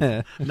these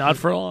people? Not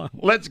for long.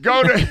 Let's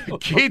go to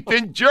Keith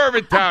in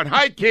Germantown.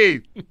 Hi,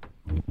 Keith.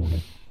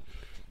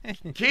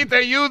 Keith,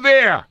 are you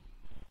there?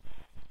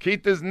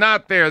 Keith is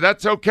not there.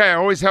 That's okay. I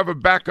always have a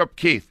backup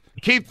Keith.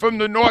 Keith from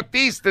the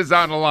Northeast is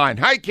on the line.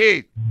 Hi,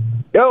 Keith.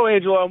 Yo,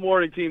 Angelo,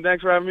 morning team.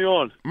 Thanks for having me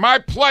on. My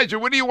pleasure.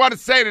 What do you want to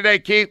say today,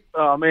 Keith?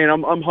 Oh, man,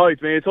 I'm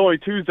hyped, man. It's only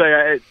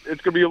Tuesday. It's going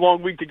to be a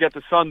long week to get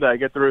to Sunday,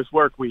 get through this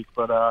work week.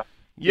 But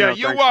yeah,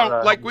 you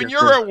won't. Like when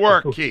you're at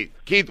work,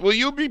 Keith, will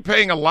you be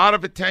paying a lot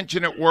of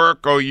attention at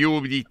work, or you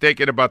will be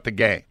thinking about the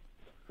game?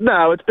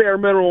 No, it's bare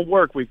minimum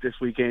work week this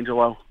week,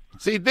 Angelo.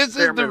 See, this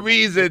is the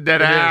reason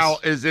that Al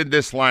is in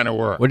this line of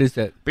work. What is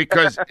that?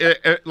 Because,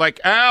 like,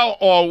 Al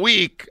all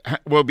week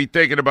will be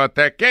thinking about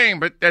that game,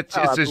 but it's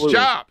his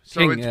job,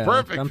 so it's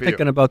perfect I'm for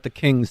thinking you. about the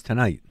Kings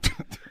tonight.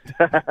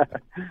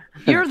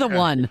 You're the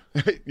one.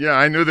 Yeah,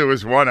 I knew there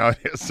was one out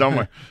here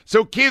somewhere.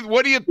 So, Keith,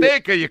 what do you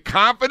think? Are you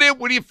confident?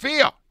 What do you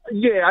feel?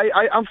 Yeah,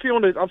 I'm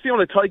feeling it. I'm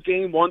feeling a tight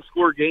game,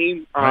 one-score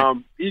game.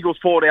 Eagles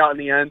pulled out in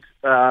the end.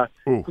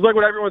 Like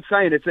what everyone's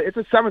saying, it's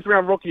a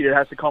seventh-round rookie that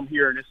has to come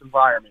here in this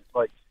environment.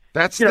 Like.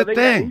 That's the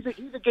thing.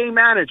 He's a game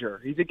manager.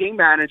 They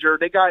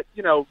got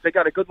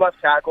a good left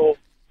tackle,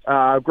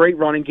 great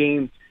running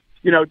game.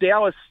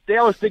 Dallas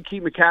did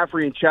keep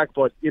McCaffrey in check,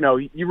 but you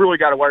really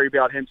got to worry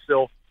about him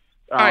still.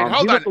 All right,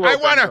 hold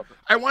on.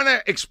 I want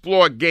to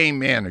explore game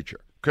manager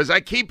because I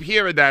keep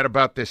hearing that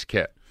about this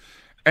kid.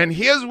 And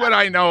here's what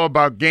I know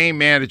about game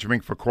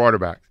management for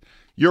quarterbacks.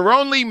 You're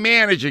only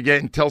managing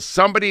it until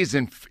somebody's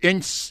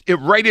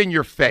right in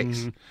your face.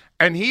 Mm-hmm.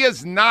 And he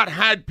has not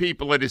had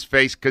people at his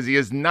face because he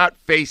has not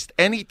faced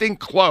anything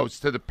close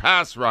to the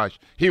pass rush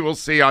he will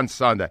see on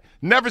Sunday.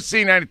 Never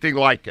seen anything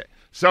like it.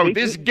 So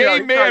this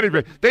game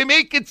management, they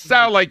make it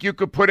sound like you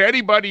could put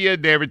anybody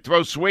in there and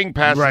throw swing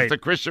passes to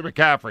Christian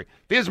McCaffrey.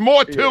 There's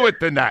more to it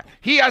than that.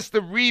 He has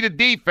to read a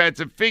defense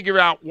and figure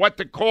out what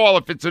to call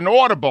if it's an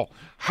audible.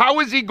 How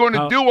is he going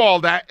to do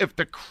all that if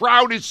the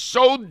crowd is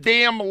so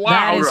damn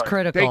loud? That is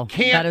critical. They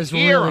can't That is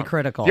hear really him.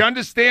 critical. You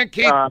understand,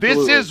 Keith?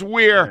 This is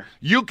where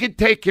you could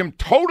take him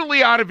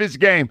totally out of his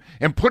game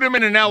and put him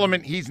in an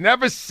element he's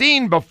never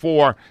seen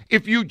before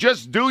if you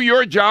just do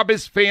your job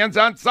as fans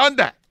on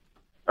Sunday.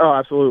 Oh,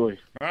 absolutely.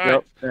 All right.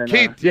 Yep. And,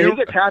 Keith, he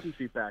gets happy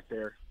feet back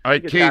there. All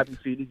right, he gets Keith. happy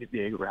feet. He gets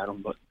the egg rattle,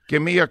 but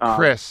give me a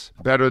Chris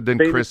better than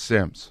Chris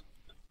Sims.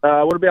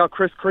 What about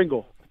Chris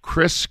Kringle?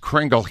 Chris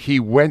Kringle, he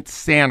went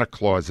Santa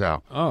Claus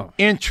out. Oh.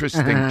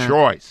 Interesting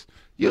choice.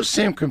 You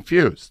seem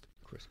confused.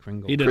 Chris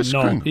Kringle. He didn't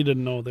know. He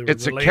didn't know they were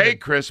It's related. a K,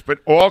 Chris, but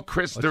all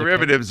Chris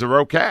derivatives are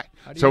okay.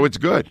 So it's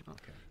good. Okay.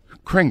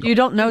 Kringle. You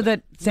don't know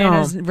that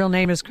Santa's real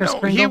name is Kris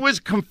Kringle? He was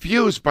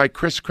confused by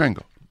Kris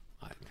Kringle.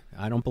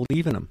 I don't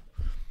believe in him.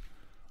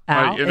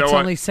 Al, it's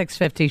only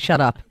 6:50.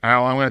 Shut up.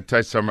 Al, I'm going to tell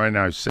you something right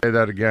now. Say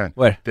that again.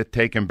 What? They're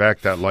taking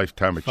back that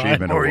Lifetime Achievement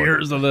 5 more Award.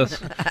 years of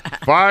this.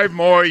 5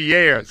 more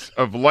years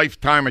of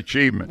Lifetime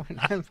Achievement.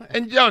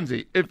 And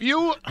Jonesy, if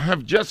you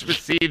have just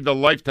received the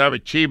Lifetime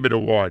Achievement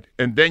Award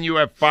and then you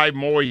have 5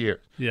 more years,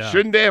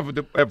 shouldn't they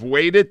have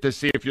waited to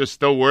see if you're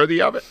still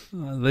worthy of it?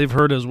 They've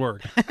heard his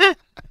work.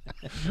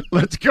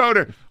 Let's go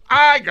to.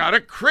 I got a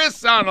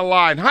Chris on the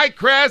line. Hi,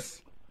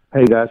 Chris.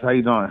 Hey guys, how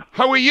you doing?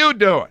 How are you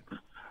doing?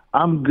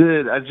 I'm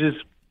good. I just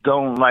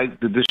don't like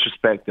the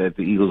disrespect that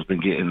the Eagles been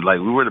getting. Like,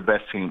 we were the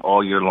best team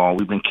all year long.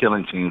 We've been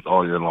killing teams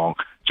all year long.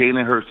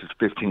 Jalen Hurts is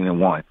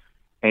 15-1,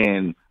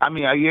 and I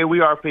mean, yeah, we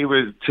are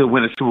favored to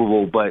win a Super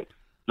Bowl, but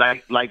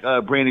like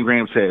Brandon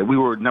Graham said, we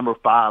were number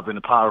 5 in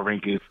the power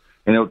rankings,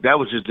 and that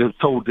was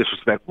just so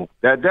disrespectful.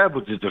 That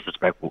was just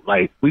disrespectful.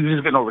 Like, we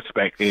just get no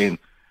respect, and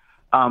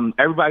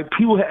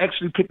people had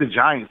actually picked the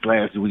Giants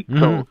last week,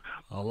 so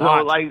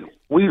like.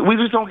 We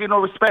just don't get no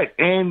respect,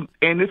 and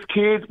this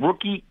kid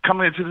rookie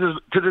coming into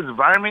this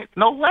environment,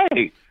 no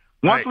way.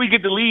 Once we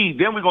get the lead,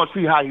 then we're gonna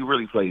see how he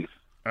really plays.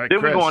 Right, then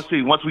Chris, we're gonna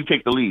see once we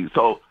take the lead.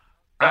 So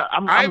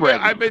I'm ready.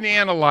 I've been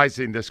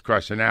analyzing this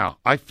question now.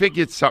 I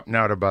figured something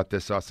out about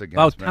this us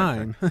against. About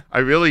time. I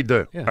really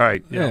do. Yeah. All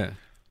right. Yeah.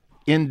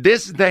 In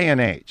this day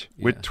and age,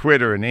 with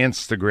Twitter and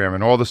Instagram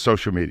and all the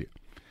social media,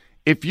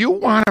 if you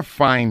want to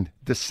find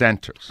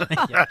dissenters,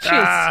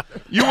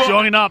 you will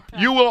join up.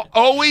 You will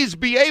always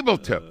be able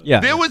to. Yeah.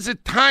 There was a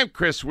time,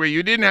 Chris, where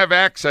you didn't have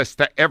access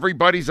to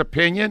everybody's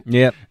opinion.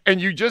 Yep. And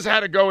you just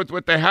had to go with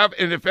what they have.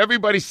 And if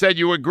everybody said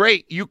you were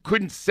great, you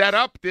couldn't set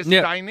up this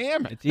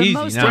dynamic. It's the easy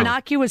most now.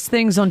 innocuous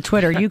things on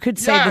Twitter. You could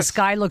say the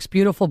sky looks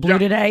beautiful blue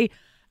today,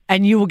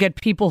 and you will get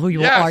people who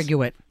will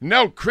argue it.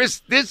 No,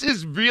 Chris, this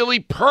is really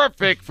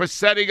perfect for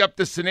setting up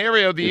the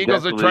scenario the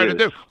Eagles are trying to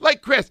do.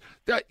 Like, Chris,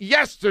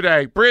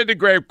 yesterday, Brandon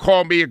Graham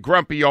called me a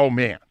grumpy old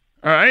man.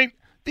 All right?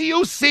 Do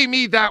you see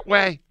me that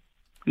way?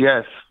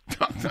 Yes.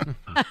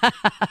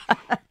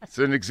 It's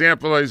an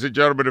example, ladies and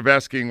gentlemen, of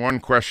asking one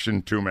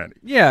question too many.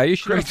 Yeah, you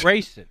should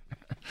embrace it.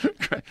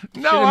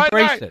 No,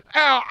 embrace it.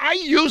 Al,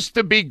 I used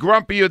to be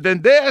grumpier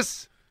than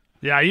this.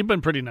 Yeah, you've been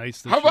pretty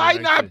nice this Have year. I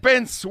not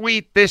been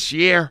sweet this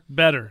year?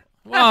 Better.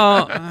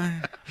 Well,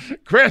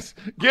 Chris,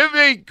 give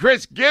me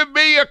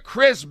a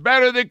Chris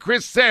better than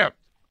Chris Sims.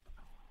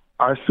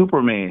 Our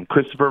Superman,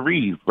 Christopher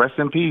Reeve. Rest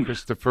in peace.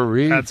 Christopher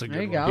Reeve. That's a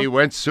good one. He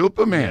went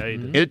Superman. Yeah, he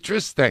did.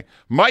 Interesting.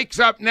 Mike's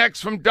up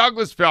next from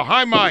Douglasville.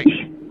 Hi, Mike.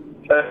 Hey,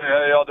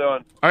 how y'all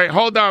doing? All right,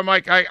 hold on,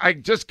 Mike. I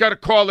just got a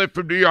call in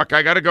from New York.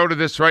 I got to go to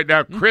this right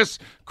now.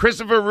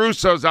 Christopher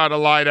Russo's on the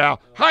line, Al.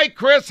 Hi,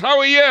 Chris. How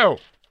are you?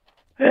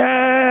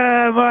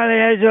 Morning,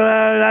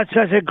 Angela. That's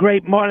such a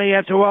great morning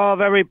after all.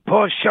 Very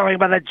poor showing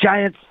by the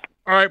Giants.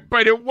 All right,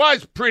 but it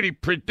was pretty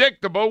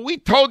predictable. We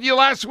told you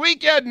last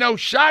week you had no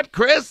shot,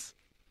 Chris.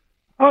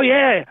 Oh,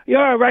 yeah.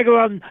 You're a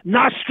regular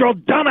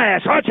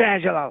Nostradamus, aren't you,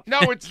 Angelo? No,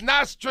 it's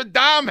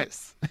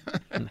Nostradamus.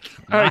 All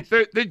right,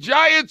 the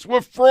Giants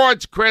were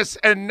frauds, Chris,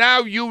 and now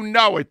you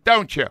know it,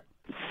 don't you?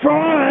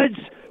 Frauds?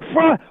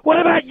 What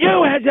about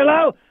you,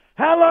 Angelo?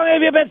 How long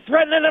have you been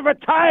threatening to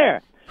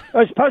retire? It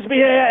was supposed to be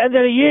the end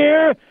of the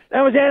year.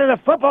 That was the end of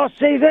the football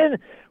season.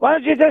 Why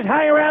don't you just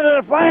hang around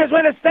till the Flyers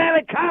win a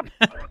Stanley Cup?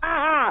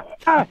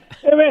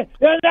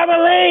 You'll never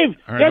leave.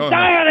 All right, You'll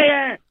die out of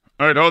here.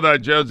 All right, hold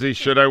on, Jonesy.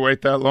 Should I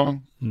wait that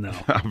long? No.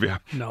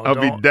 I'll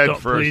be dead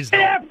first. Please don't.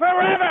 Yeah,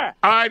 forever.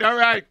 All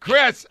right,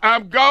 Chris.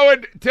 I'm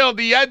going till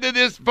the end of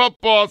this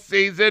football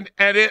season,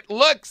 and it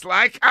looks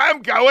like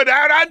I'm going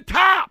out on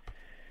top.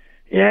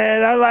 Yeah,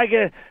 don't like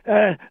it.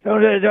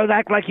 Don't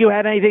act like you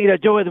had anything to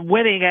do with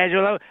winning,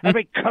 Angelo.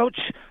 Every coach,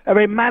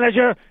 every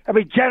manager,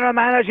 every general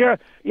manager,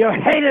 you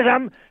hated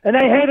them, and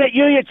they hated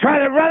you. You tried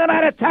to run them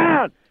out of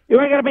town.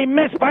 You ain't going to be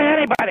missed by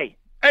anybody.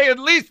 Hey, at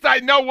least I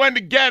know when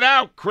to get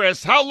out,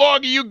 Chris. How long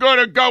are you going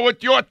to go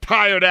with your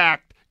tired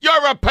act?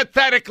 You're a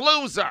pathetic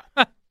loser.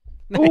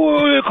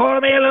 Ooh, you're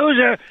calling me a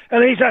loser. At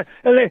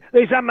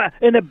least I'm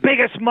in the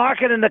biggest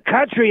market in the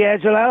country,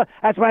 Angelo.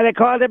 That's why they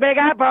call it the Big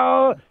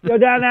Apple. You're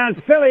down there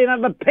in Philly and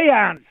I'm a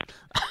peon.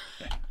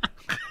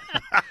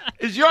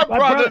 Is your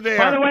brother there?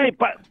 By the way,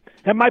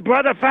 and my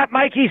brother Fat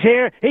Mikey's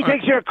here. He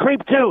thinks you're a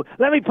creep too.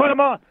 Let me put him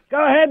on.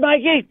 Go ahead,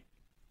 Mikey.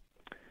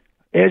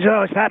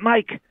 Angelo, it's Fat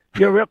Mike.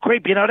 You're a real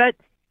creep, you know that?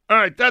 All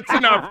right, that's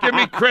enough. Give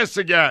me Chris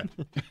again.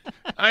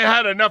 I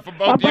had enough of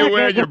both you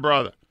and your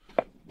brother.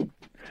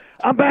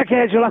 I'm back,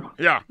 Angelo.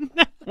 Yeah.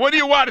 What do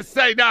you want to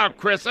say now,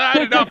 Chris? I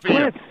had enough of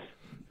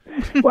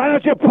you. Why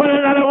don't you put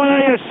another one of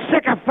your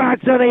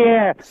sycophants on the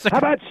air? How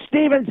about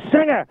Steven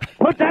Singer?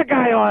 Put that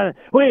guy on.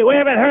 We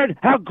haven't heard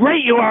how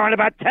great you are in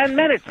about 10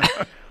 minutes.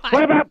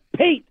 What about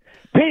Pete?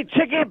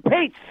 Chicken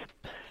Pete's.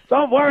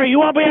 Don't worry, you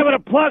won't be able to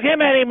plug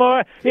him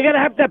anymore. You're going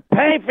to have to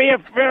pay for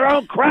your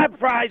own crab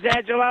fries,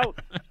 Angelo.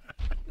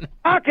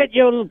 Knock it,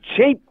 you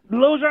cheap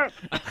loser.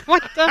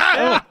 What the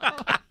hell?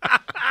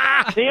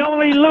 The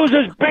only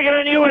losers bigger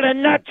than you are the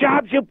nut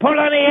jobs you pull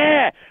on the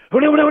air. Who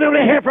do we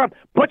hear from?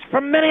 Butch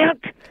from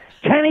Minneonk?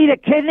 Kenny the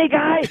kidney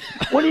guy?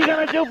 What are you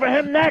going to do for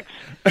him next?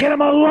 Get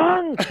him a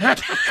lung?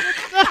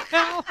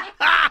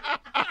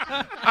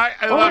 I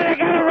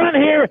got to run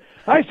here.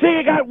 I see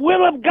you got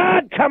Will of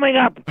God coming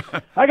up.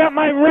 I got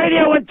my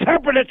radio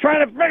interpreter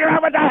trying to figure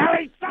out what the hell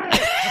he's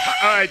saying.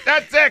 All right,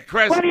 that's it,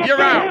 Chris. What do you You're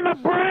give out. him a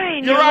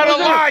brain? You're out of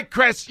line,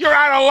 Chris. You're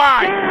out of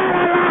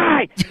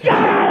line. Get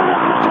out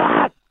of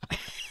line.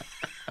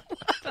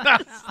 Get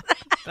out of line.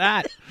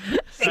 That.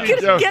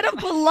 Get him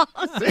along.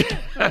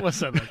 That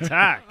was an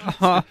attack.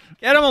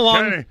 Get him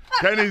along.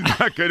 Kenny's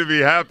not going to be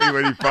happy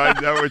when he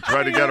finds out we're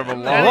trying to get him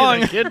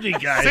along. Kidney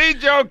guy. See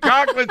Joe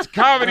Conklin's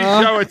comedy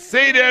show at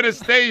St.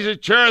 Anastasia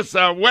Church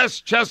on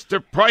Westchester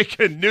Pike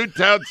in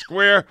Newtown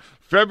Square,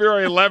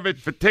 February 11th.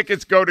 For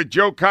tickets, go to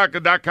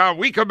joeconklin.com.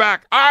 We come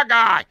back. Our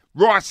guy,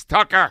 Ross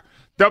Tucker.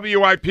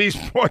 WIP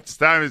Sports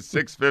Time is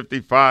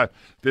 6:55.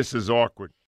 This is awkward.